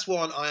 The first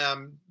one, I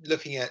am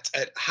looking at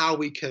how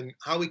we can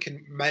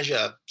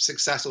measure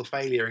success or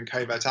failure in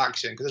covert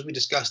action, because as we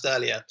discussed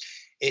earlier,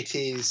 it's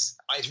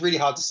really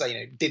hard to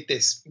say,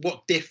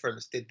 what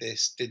difference did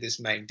this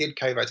make? Did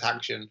covert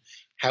action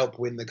help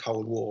win the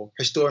Cold War?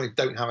 Historians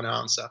don't have an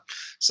answer.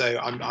 So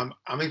I'm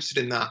interested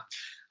in that.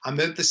 And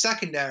the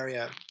second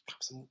area,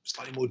 perhaps a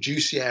slightly more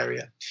juicy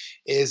area,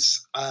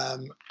 is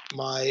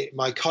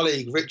my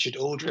colleague Richard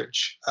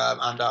Aldrich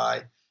and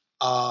I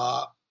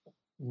are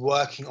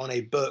working on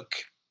a book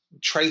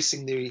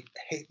tracing the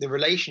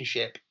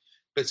relationship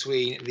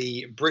between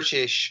the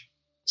British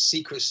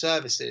Secret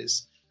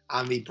Services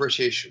and the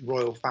British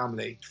royal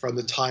family from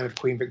the time of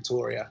Queen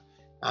Victoria.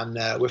 And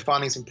we're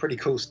finding some pretty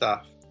cool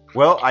stuff.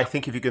 Well, I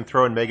think if you can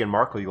throw in Meghan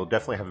Markle, you'll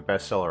definitely have a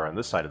bestseller on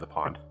this side of the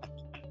pond.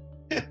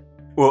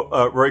 Well,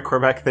 Rory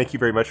Cormack, thank you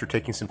very much for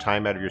taking some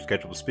time out of your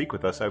schedule to speak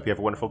with us. I hope you have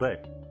a wonderful day.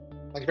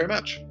 Thank you very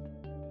much.